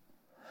healed.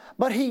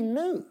 But he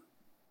knew.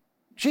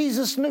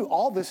 Jesus knew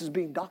all this is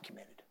being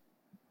documented.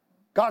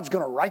 God's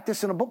going to write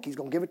this in a book. He's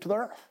going to give it to the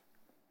earth.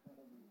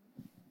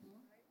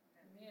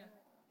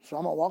 So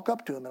I'm going to walk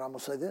up to him and I'm going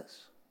to say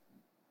this.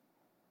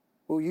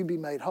 Will you be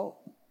made whole?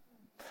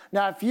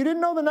 Now, if you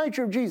didn't know the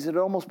nature of Jesus, it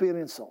would almost be an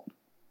insult.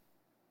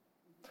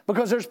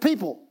 Because there's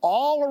people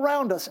all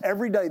around us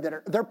every day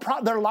that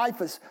their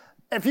life is,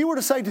 if you were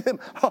to say to them,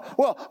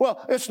 oh,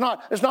 well, it's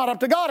not up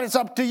to God, it's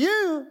up to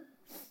you,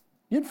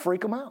 you'd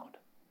freak them out.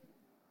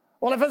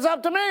 Well, if it's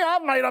up to me,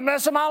 I've made a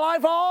mess of my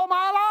life all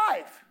my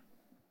life.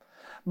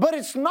 But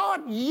it's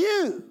not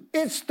you.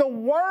 It's the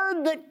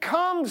word that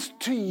comes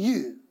to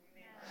you.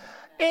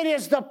 It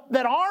is that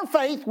our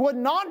faith would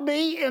not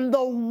be in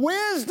the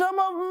wisdom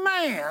of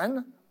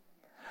man,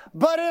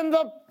 but in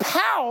the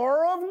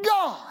power of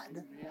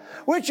God,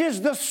 which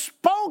is the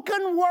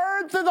spoken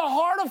word through the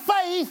heart of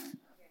faith,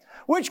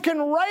 which can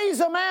raise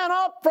a man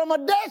up from a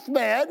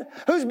deathbed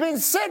who's been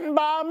sitting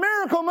by a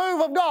miracle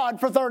move of God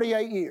for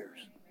 38 years.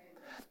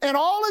 And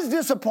all his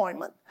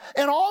disappointment,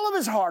 and all of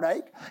his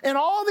heartache, and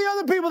all the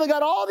other people that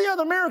got all the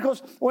other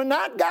miracles, when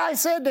that guy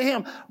said to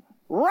him,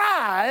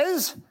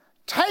 rise,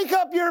 take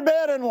up your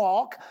bed and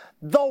walk,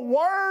 the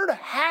word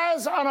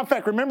has an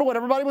effect. Remember what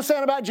everybody was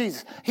saying about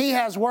Jesus. He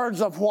has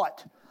words of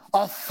what?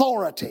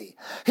 Authority.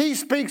 He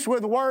speaks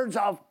with words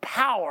of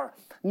power.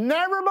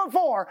 Never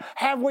before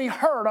have we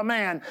heard a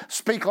man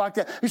speak like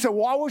that. You say,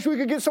 well, I wish we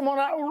could get someone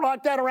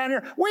like that around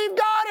here. We've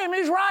got him.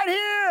 He's right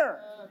here.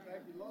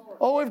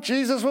 Oh, if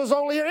Jesus was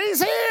only here.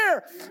 He's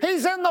here.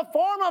 He's in the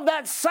form of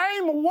that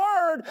same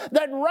word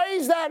that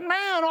raised that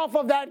man off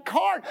of that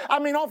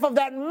off of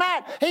that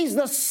mat. He's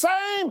the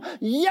same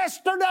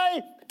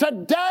yesterday,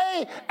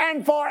 today,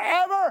 and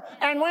forever.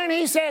 And when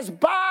he says,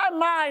 by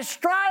my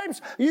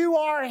stripes you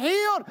are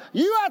healed,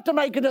 you have to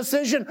make a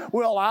decision.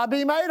 Will I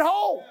be made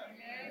whole?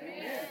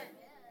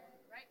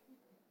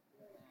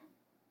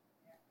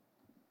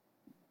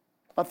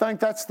 I think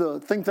that's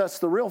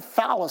the real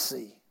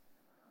fallacy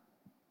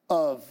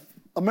of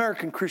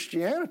American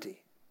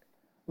Christianity,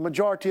 the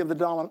majority of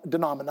the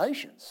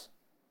denominations.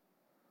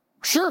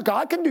 Sure,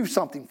 God can do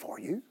something for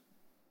you.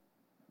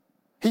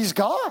 He's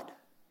God.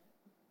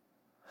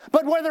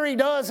 But whether he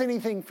does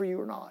anything for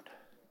you or not,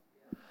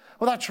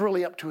 well, that's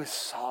really up to his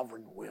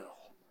sovereign will.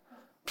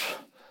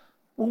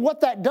 Well,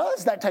 what that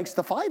does, that takes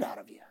the fight out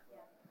of you.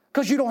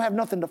 Because you don't have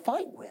nothing to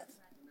fight with.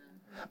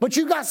 But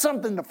you got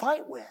something to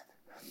fight with.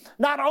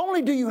 Not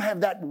only do you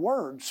have that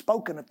word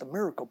spoken at the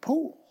miracle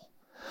pool,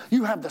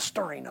 you have the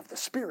stirring of the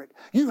Spirit.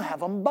 You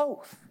have them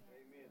both.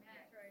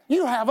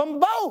 You have them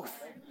both.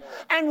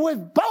 And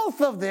with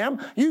both of them,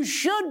 you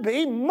should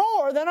be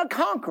more than a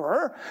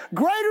conqueror.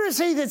 Greater is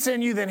he that's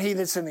in you than he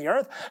that's in the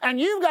earth. And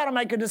you've got to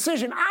make a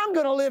decision. I'm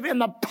going to live in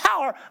the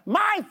power.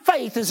 My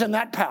faith is in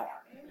that power.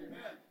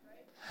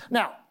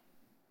 Now,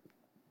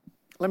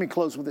 let me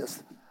close with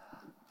this.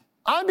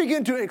 I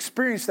began to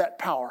experience that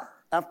power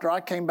after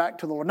I came back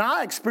to the Lord. Now,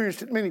 I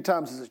experienced it many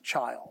times as a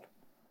child.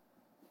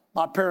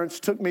 My parents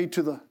took me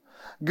to the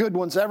good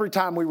ones every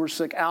time we were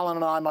sick. Alan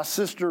and I, my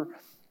sister,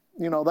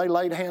 they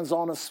laid hands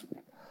on us.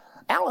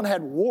 Alan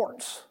had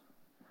warts.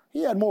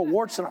 He had more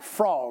warts than a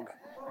frog.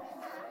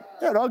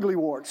 He had ugly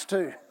warts,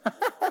 too.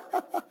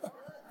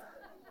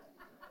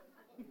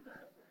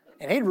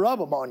 And he'd rub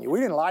them on you. We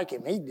didn't like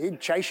him. He'd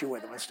chase you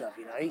with them and stuff,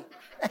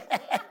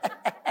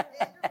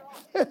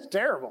 It's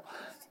terrible.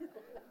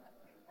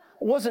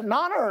 Was it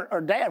Nana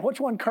or Dad? Which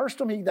one cursed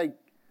him?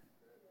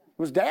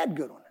 Was Dad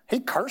good one?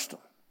 He cursed them.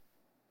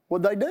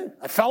 What'd they do?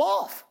 They fell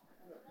off.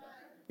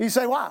 You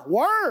say, why?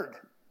 Word.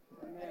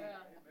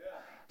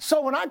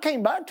 So when I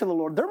came back to the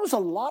Lord, there was a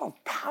lot of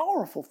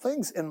powerful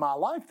things in my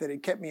life that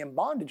had kept me in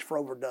bondage for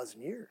over a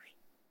dozen years.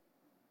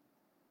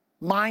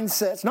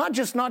 Mindsets, not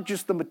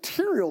just the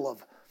material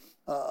of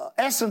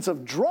essence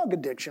of drug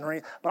addiction,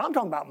 but I'm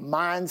talking about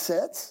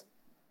mindsets.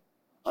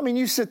 I mean,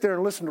 you sit there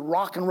and listen to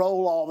rock and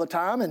roll all the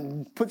time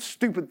and put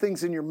stupid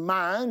things in your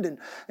mind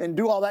and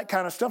do all that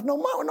kind of stuff. No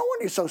wonder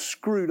you're so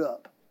screwed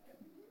up.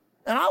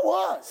 And I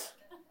was.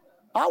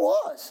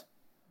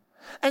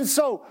 And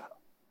so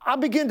I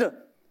began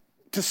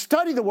to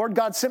study the Word.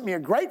 God sent me a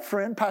great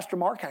friend, Pastor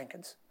Mark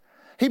Hankins.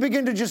 He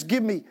began to just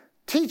give me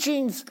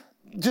teachings,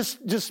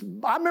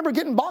 I remember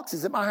getting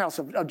boxes at my house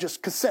of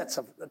just cassettes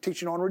of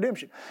teaching on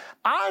redemption.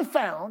 I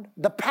found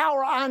the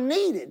power I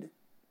needed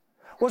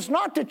was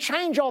not to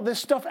change all this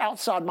stuff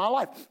outside my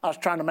life. I was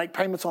trying to make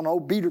payments on an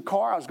old beater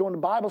car. I was going to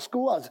Bible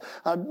school.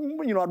 I'd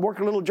work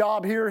a little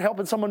job here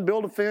helping someone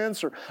build a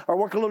fence or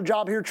work a little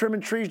job here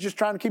trimming trees, just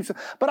trying to keep some.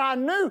 But I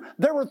knew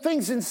there were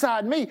things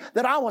inside me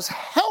that I was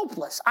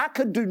helpless. I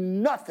could do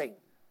nothing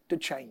to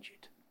change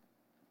it.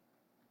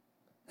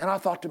 And I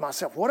thought to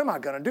myself, what am I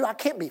going to do? I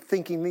can't be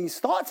thinking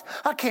these thoughts.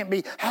 I can't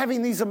be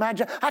having these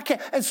imaginations. I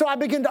can't. And so I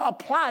began to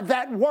apply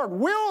that word,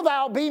 will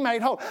thou be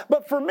made whole.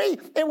 But for me,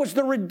 it was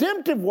the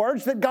redemptive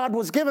words that God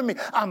was giving me.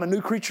 I'm a new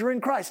creature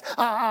in Christ.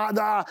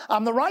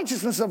 I'm the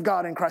righteousness of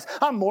God in Christ.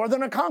 I'm more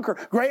than a conqueror.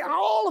 Great.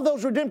 All of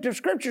those redemptive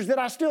scriptures that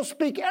I still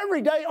speak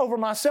every day over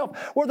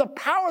myself were the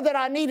power that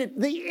I needed,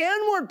 the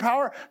inward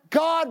power,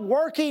 God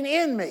working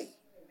in me.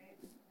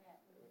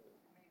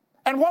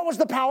 And what was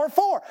the power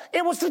for?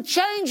 It was to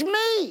change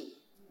me.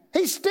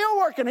 He's still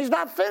working. He's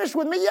not finished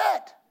with me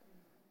yet.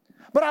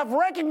 But I've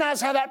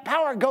recognized how that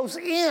power goes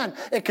in.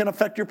 It can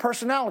affect your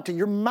personality,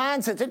 your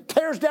mindsets. It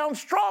tears down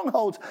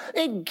strongholds.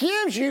 It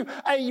gives you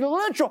a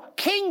literal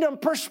kingdom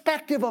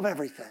perspective of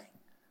everything.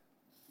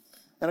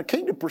 And a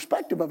kingdom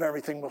perspective of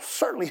everything will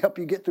certainly help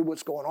you get through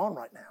what's going on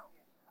right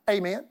now.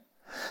 Amen.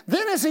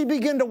 Then as he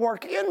began to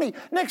work in me,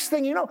 next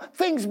thing you know,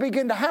 things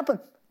begin to happen.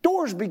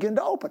 Doors begin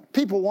to open.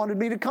 People wanted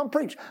me to come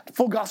preach.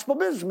 Full gospel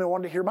businessmen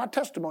wanted to hear my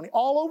testimony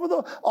all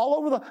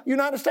over the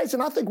United States.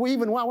 And I think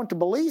I went to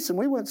Belize and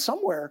we went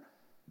somewhere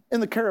in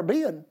the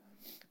Caribbean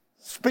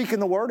speaking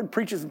the word and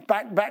preaching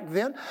back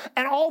then.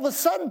 And all of a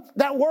sudden,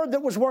 that word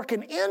that was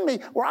working in me,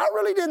 where I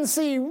really didn't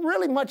see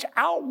really much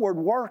outward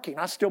working.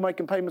 I was still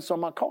making payments on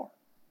my car.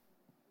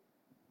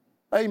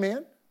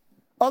 Amen.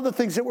 Other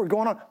things that were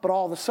going on. But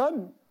all of a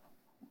sudden,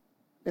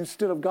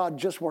 instead of God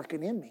just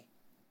working in me,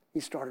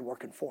 he started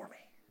working for me.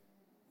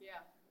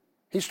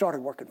 He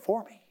started working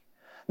for me.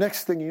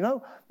 Next thing you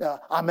know,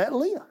 I met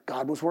Leah.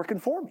 God was working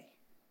for me.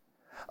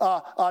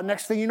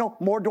 Next thing you know,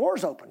 more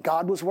doors open.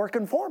 God was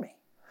working for me.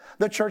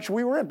 The church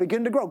we were in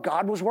began to grow.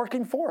 God was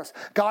working for us.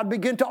 God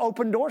began to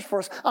open doors for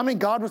us.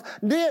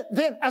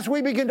 Then as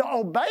we begin to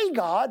obey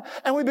God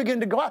and we begin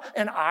to go out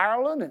in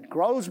Ireland and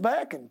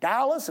Groesbeck and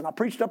Dallas, and I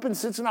preached up in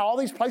Cincinnati, all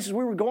these places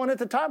we were going at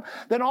the time,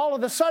 then all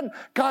of a sudden,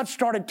 God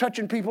started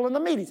touching people in the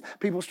meetings.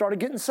 People started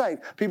getting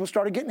saved. People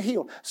started getting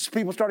healed.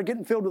 People started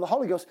getting filled with the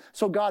Holy Ghost.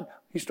 So God,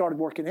 he started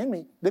working in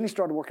me. Then he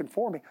started working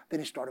for me. Then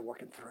he started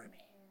working through me.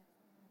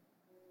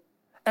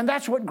 And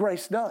that's what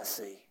grace does,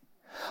 see.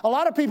 A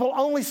lot of people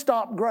only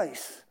stop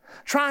grace,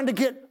 trying to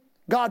get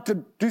God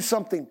to do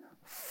something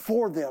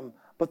for them,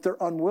 but they're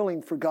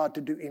unwilling for God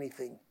to do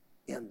anything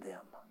in them.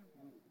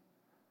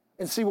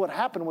 And see, what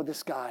happened with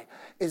this guy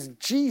is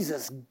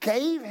Jesus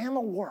gave him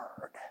a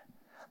word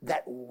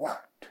that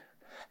worked.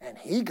 And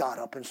he got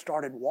up and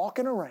started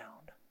walking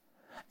around.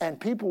 And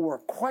people were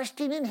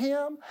questioning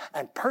him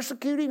and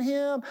persecuting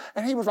him.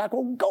 And he was like,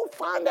 well, go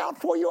find out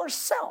for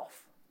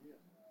yourself.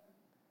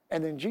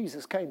 And then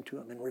Jesus came to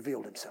him and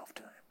revealed himself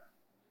to him.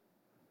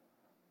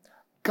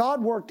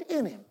 God worked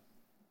in him.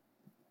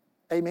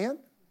 Amen?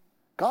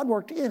 God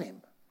worked in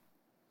him.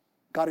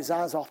 Got his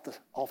eyes off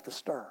the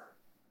stir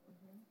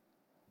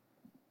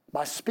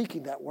by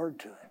speaking that word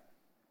to him.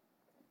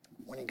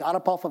 When he got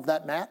up off of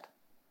that mat,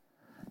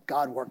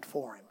 God worked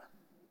for him.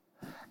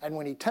 And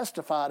when he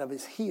testified of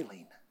his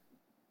healing,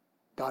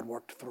 God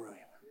worked through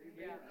him.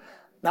 Yeah.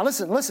 Now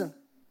listen.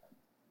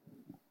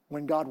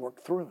 When God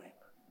worked through him,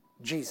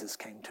 Jesus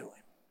came to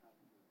him.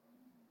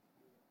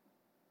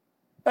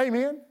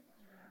 Amen?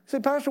 Say,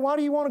 Pastor, why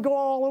do you want to go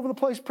all over the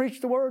place, preach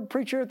the word,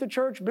 preach here at the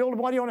church, build?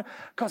 Why do you want to?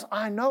 Because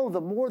I know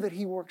the more that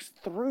he works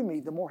through me,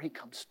 the more he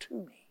comes to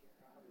me.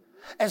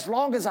 As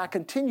long as I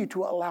continue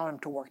to allow him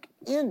to work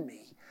in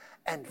me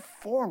and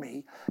for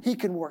me, he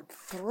can work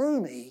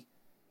through me,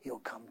 he'll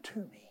come to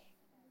me.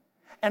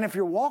 And if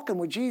you're walking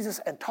with Jesus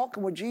and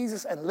talking with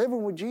Jesus and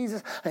living with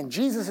Jesus and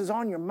Jesus is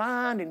on your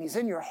mind and he's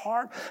in your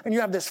heart and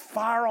you have this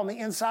fire on the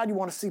inside, you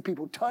want to see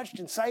people touched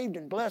and saved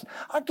and blessed,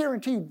 I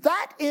guarantee you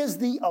that is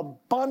the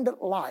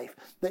abundant life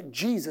that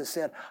Jesus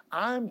said,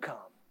 I'm come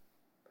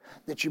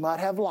that you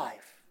might have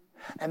life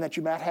and that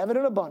you might have it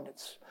in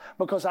abundance.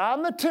 Because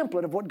I'm the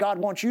template of what God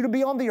wants you to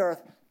be on the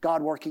earth,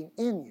 God working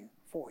in you,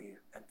 for you,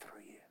 and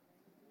through you.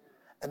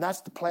 And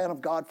that's the plan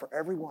of God for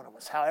every one of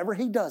us. However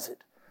he does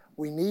it,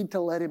 we need to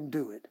let him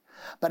do it.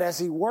 But as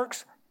he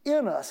works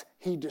in us,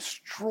 he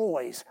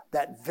destroys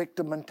that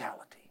victim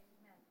mentality.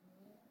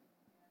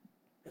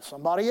 If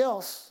somebody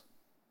else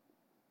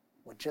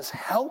would just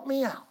help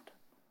me out,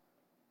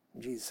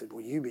 Jesus said,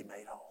 will you be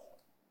made whole?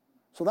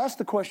 So that's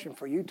the question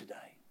for you today.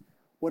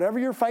 Whatever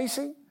you're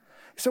facing, you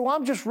say, well,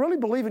 I'm just really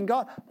believing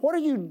God. What are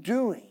you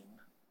doing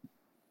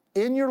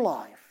in your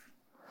life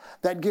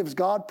that gives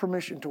God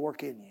permission to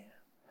work in you?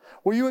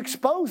 Will you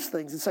expose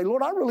things and say,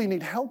 Lord, I really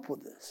need help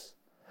with this.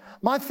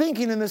 My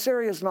thinking in this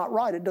area is not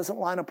right. It doesn't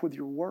line up with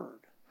your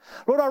word.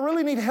 Lord, I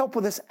really need help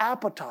with this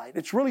appetite.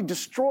 It's really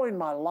destroying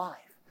my life.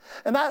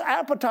 And that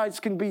appetites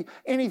can be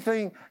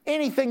anything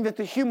that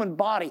the human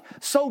body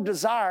so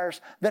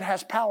desires that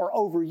has power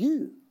over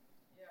you.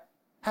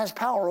 Has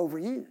power over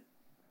you.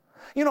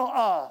 You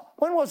know,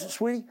 when was it,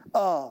 sweetie?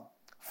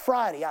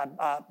 Friday.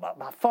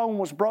 My phone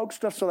was broke,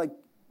 stuff, so they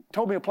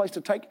told me a place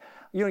to take.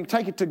 You can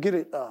take it to get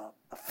it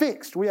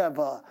fixed. We have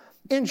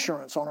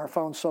insurance on our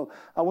phone. So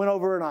I went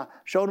over and I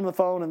showed them the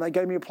phone, and they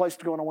gave me a place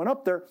to go, and I went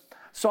up there.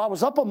 So I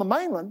was up on the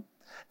mainland,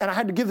 and I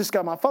had to give this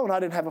guy my phone. I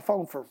didn't have a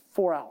phone for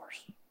 4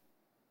 hours.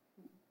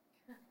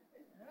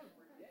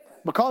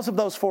 Because of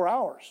those 4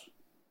 hours,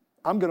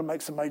 I'm going to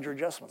make some major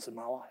adjustments in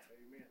my life.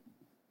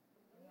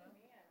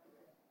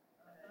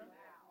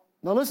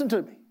 Now listen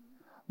to me.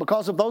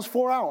 Because of those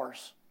 4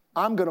 hours,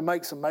 I'm going to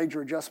make some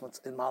major adjustments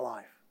in my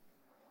life.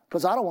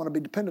 Because I don't want to be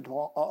dependent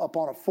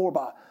upon a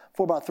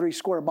 4x3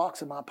 square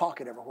box in my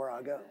pocket everywhere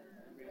I go.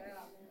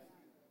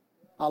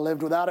 I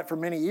lived without it for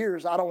many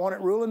years. I don't want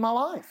it ruling my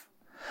life.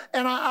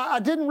 And I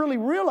didn't really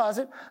realize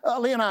it.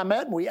 Lee and I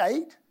met and we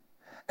ate.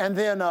 And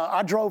then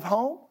I drove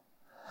home.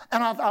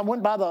 And I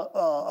went by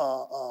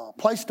the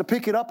place to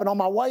pick it up. And on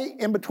my way,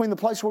 in between the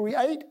place where we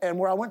ate and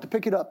where I went to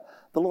pick it up,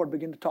 the Lord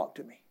began to talk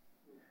to me.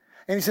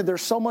 And He said,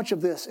 there's so much of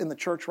this in the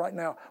church right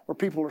now where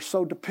people are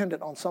so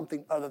dependent on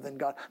something other than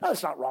God. Now,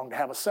 it's not wrong to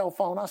have a cell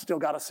phone. I still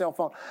got a cell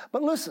phone.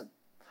 But listen,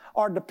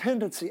 our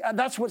dependency,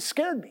 that's what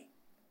scared me.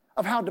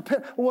 Of how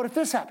dependent. Well, what if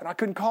this happened? I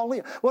couldn't call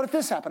Leah. What if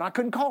this happened? I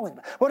couldn't call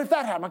him. What if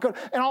that happened? I couldn't.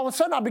 And all of a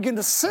sudden, I began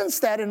to sense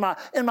that in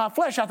my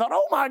flesh. I thought,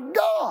 oh my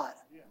God.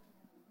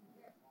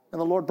 And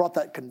the Lord brought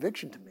that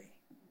conviction to me.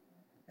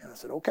 And I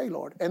said, okay,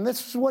 Lord. And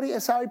this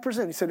is how He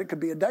presented. He said it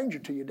could be a danger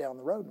to you down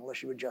the road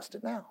unless you adjust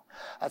it now.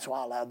 That's why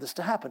I allowed this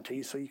to happen to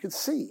you, so you could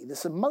see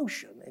this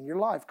emotion in your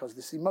life, because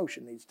this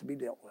emotion needs to be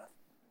dealt with.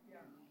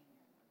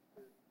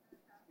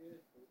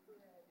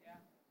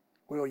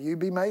 Will you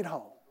be made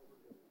whole?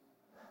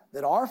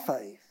 That our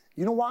faith,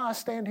 you know why I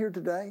stand here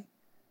today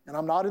and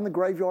I'm not in the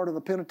graveyard of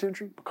the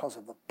penitentiary? Because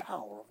of the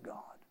power of God.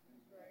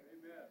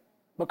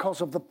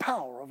 Because of the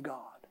power of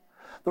God.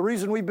 The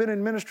reason we've been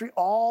in ministry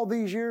all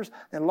these years,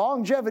 and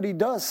longevity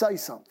does say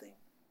something,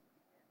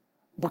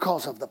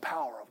 because of the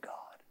power of God.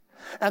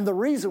 And the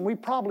reason we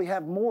probably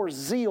have more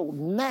zeal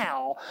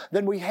now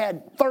than we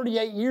had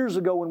 38 years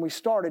ago when we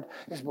started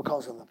is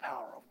because of the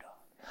power of God.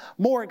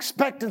 More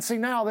expectancy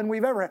now than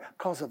we've ever had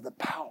because of the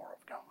power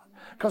of God.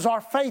 Because our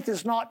faith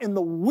is not in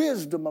the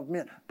wisdom of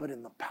men, but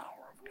in the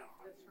power of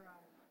God.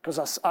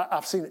 Because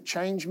I've seen it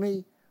change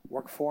me,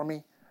 work for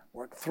me,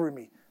 work through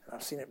me, and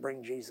I've seen it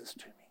bring Jesus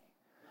to me.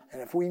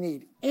 And if we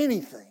need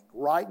anything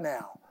right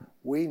now,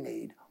 we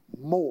need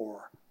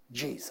more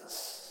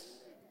Jesus.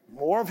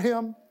 More of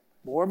Him,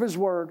 more of His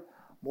Word,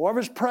 more of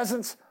His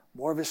presence,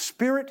 more of His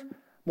Spirit,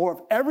 more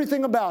of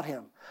everything about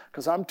Him.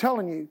 Because I'm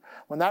telling you,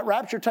 when that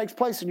rapture takes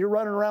place and you're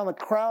running around the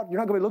crowd, you're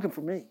not going to be looking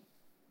for me.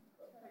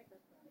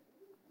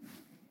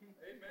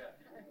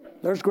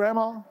 There's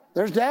Grandma.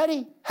 There's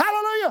Daddy.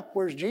 Hallelujah.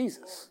 Where's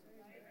Jesus?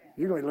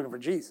 You're going to be looking for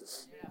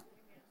Jesus.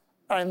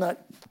 And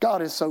that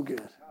God is so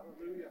good.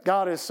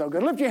 God is so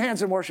good. Lift your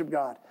hands and worship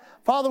God.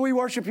 Father, we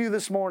worship You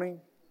this morning.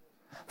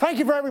 Thank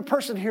You for every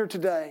person here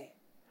today.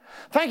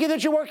 Thank You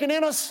that You're working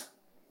in us,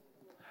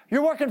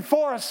 You're working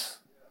for us,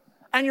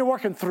 and You're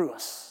working through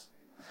us.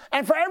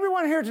 And for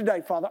everyone here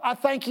today, Father, I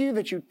thank You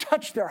that You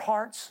touch their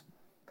hearts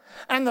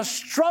and the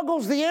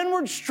struggles, the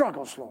inward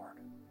struggles, Lord,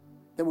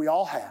 that we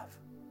all have.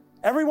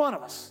 Every one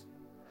of us.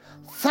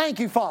 Thank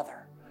You,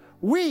 Father.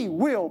 We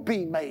will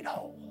be made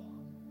whole.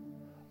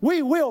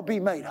 We will be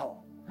made whole.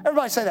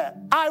 Everybody say that.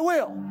 I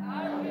will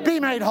be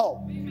made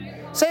whole.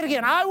 Say it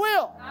again. I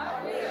will.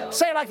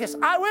 Say it like this.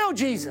 I will,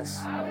 Jesus.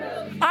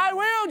 I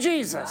will,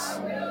 Jesus.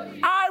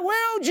 I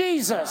will,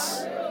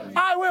 Jesus.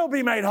 I will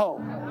be made whole.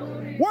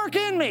 Work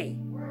in me.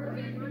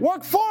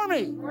 Work for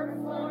me.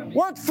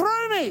 Work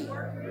through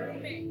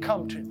me.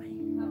 Come to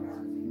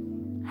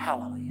me.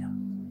 Hallelujah.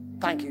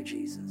 Thank You,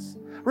 Jesus.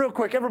 Real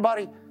quick,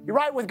 everybody, you're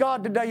right with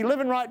God today. You're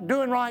living right,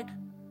 doing right.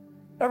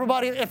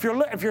 Everybody, if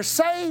you're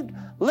saved,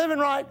 living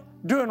right,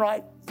 doing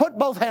right, put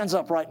both hands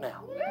up right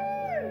now.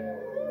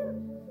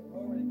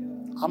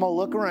 I'm going to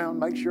look around,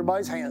 make sure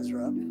everybody's hands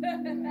are up.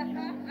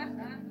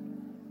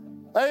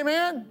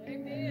 Amen?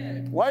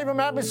 Amen. Wave them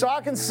at me so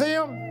I can see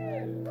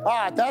them. All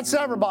right, that's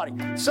everybody.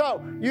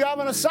 So you have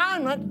an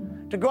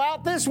assignment to go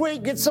out this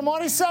week, get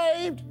somebody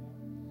saved,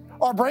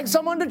 or bring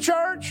someone to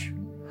church,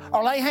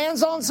 or lay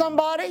hands on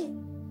somebody.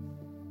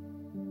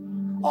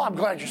 Oh, I'm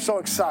glad you're so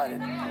excited.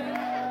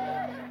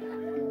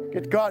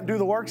 Get to go out and do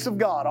the works of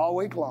God all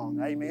week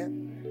long.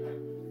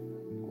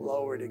 Amen.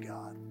 Glory to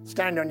God.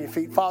 Stand on your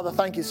feet. Father,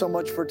 thank You so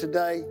much for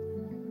today.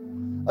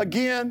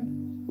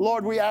 Again,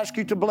 Lord, we ask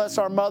You to bless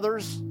our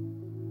mothers.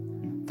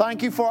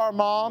 Thank You for our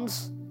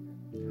moms.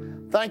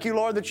 Thank You,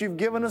 Lord, that You've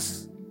given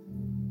us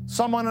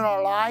someone in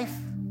our life,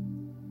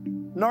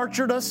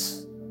 nurtured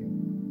us,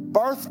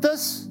 birthed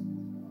us,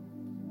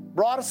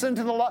 brought us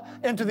into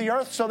the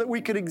earth so that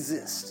we could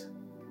exist.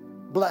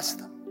 Bless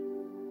them.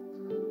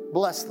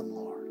 Bless them,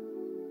 Lord.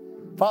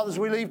 Father, as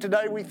we leave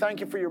today, we thank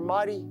You for Your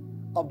mighty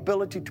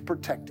ability to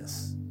protect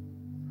us.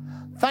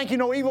 Thank you,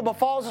 no evil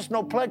befalls us,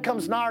 no plague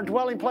comes nigh our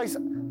dwelling place.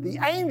 The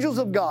angels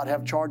of God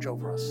have charge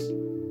over us.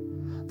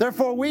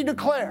 Therefore, we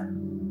declare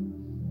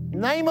the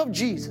name of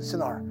Jesus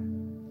in our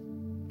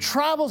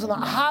travels in the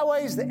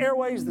highways, the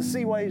airways, the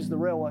seaways, the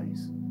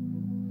railways.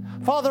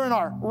 Father, in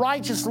our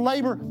righteous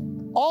labor,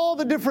 all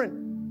the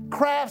different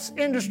crafts,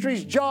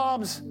 industries,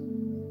 jobs,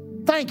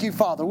 thank you,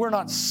 Father, we're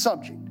not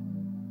subject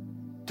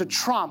to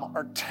trauma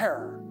or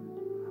terror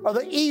or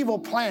the evil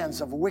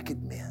plans of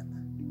wicked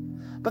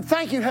men. But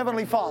thank you,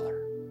 Heavenly Father,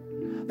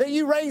 that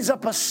you raise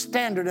up a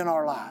standard in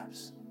our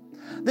lives,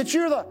 that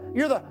you're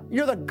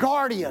the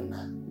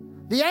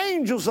guardian. The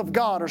angels of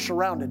God are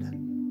surrounded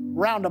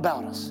round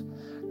about us.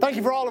 Thank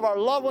you for all of our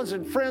loved ones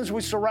and friends.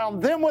 We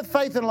surround them with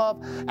faith and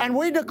love, and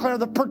we declare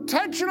the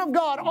protection of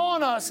God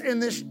on us in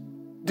this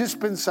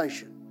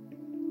dispensation,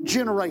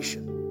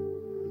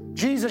 generation.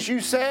 Jesus,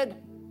 you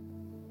said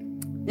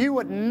you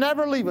would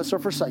never leave us or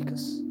forsake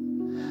us,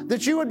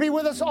 that you would be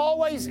with us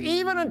always,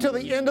 even until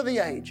the end of the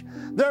age.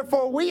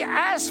 Therefore, we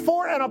ask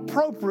for and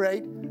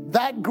appropriate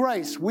that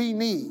grace we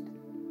need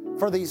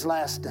for these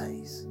last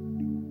days.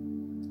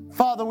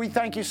 Father, we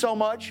thank you so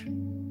much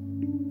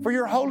for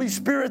your Holy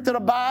Spirit that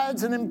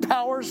abides and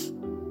empowers.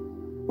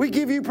 We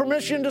give you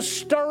permission to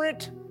stir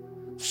it.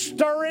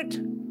 Stir it.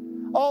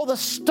 Oh, the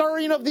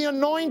stirring of the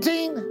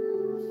anointing.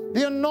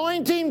 The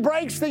anointing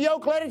breaks the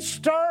yoke. Let it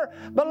stir,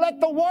 but let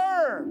the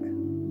Word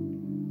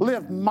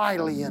live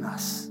mightily in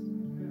us.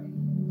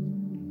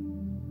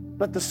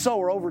 Let the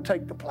sower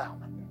overtake the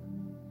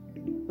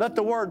plowman. Let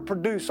the Word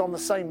produce on the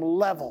same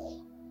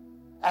level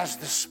as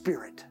the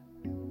Spirit.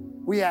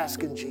 We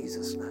ask in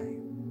Jesus'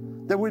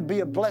 name that we'd be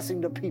a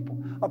blessing to people,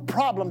 a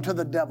problem to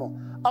the devil,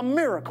 a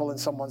miracle in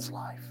someone's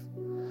life.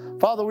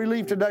 Father, we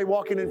leave today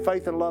walking in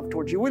faith and love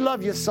towards you. We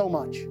love you so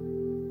much.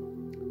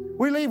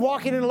 We leave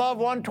walking in love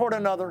one toward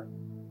another.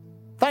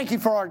 Thank you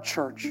for our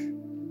church.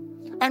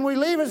 And we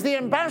leave as the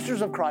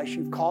ambassadors of Christ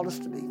you've called us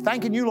to be.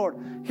 Thanking you, Lord.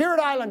 Here at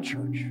Island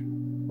Church,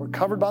 we're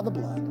covered by the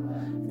blood,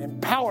 and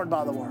empowered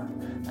by the Word,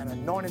 and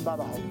anointed by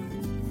the Holy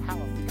Spirit.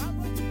 Hallelujah.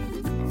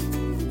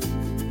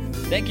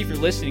 Thank you for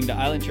listening to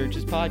Island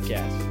Church's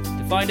podcast.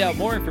 To find out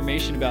more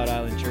information about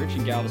Island Church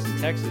in Galveston,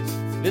 Texas,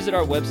 visit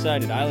our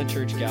website at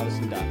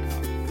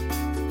islandchurchgalveston.com.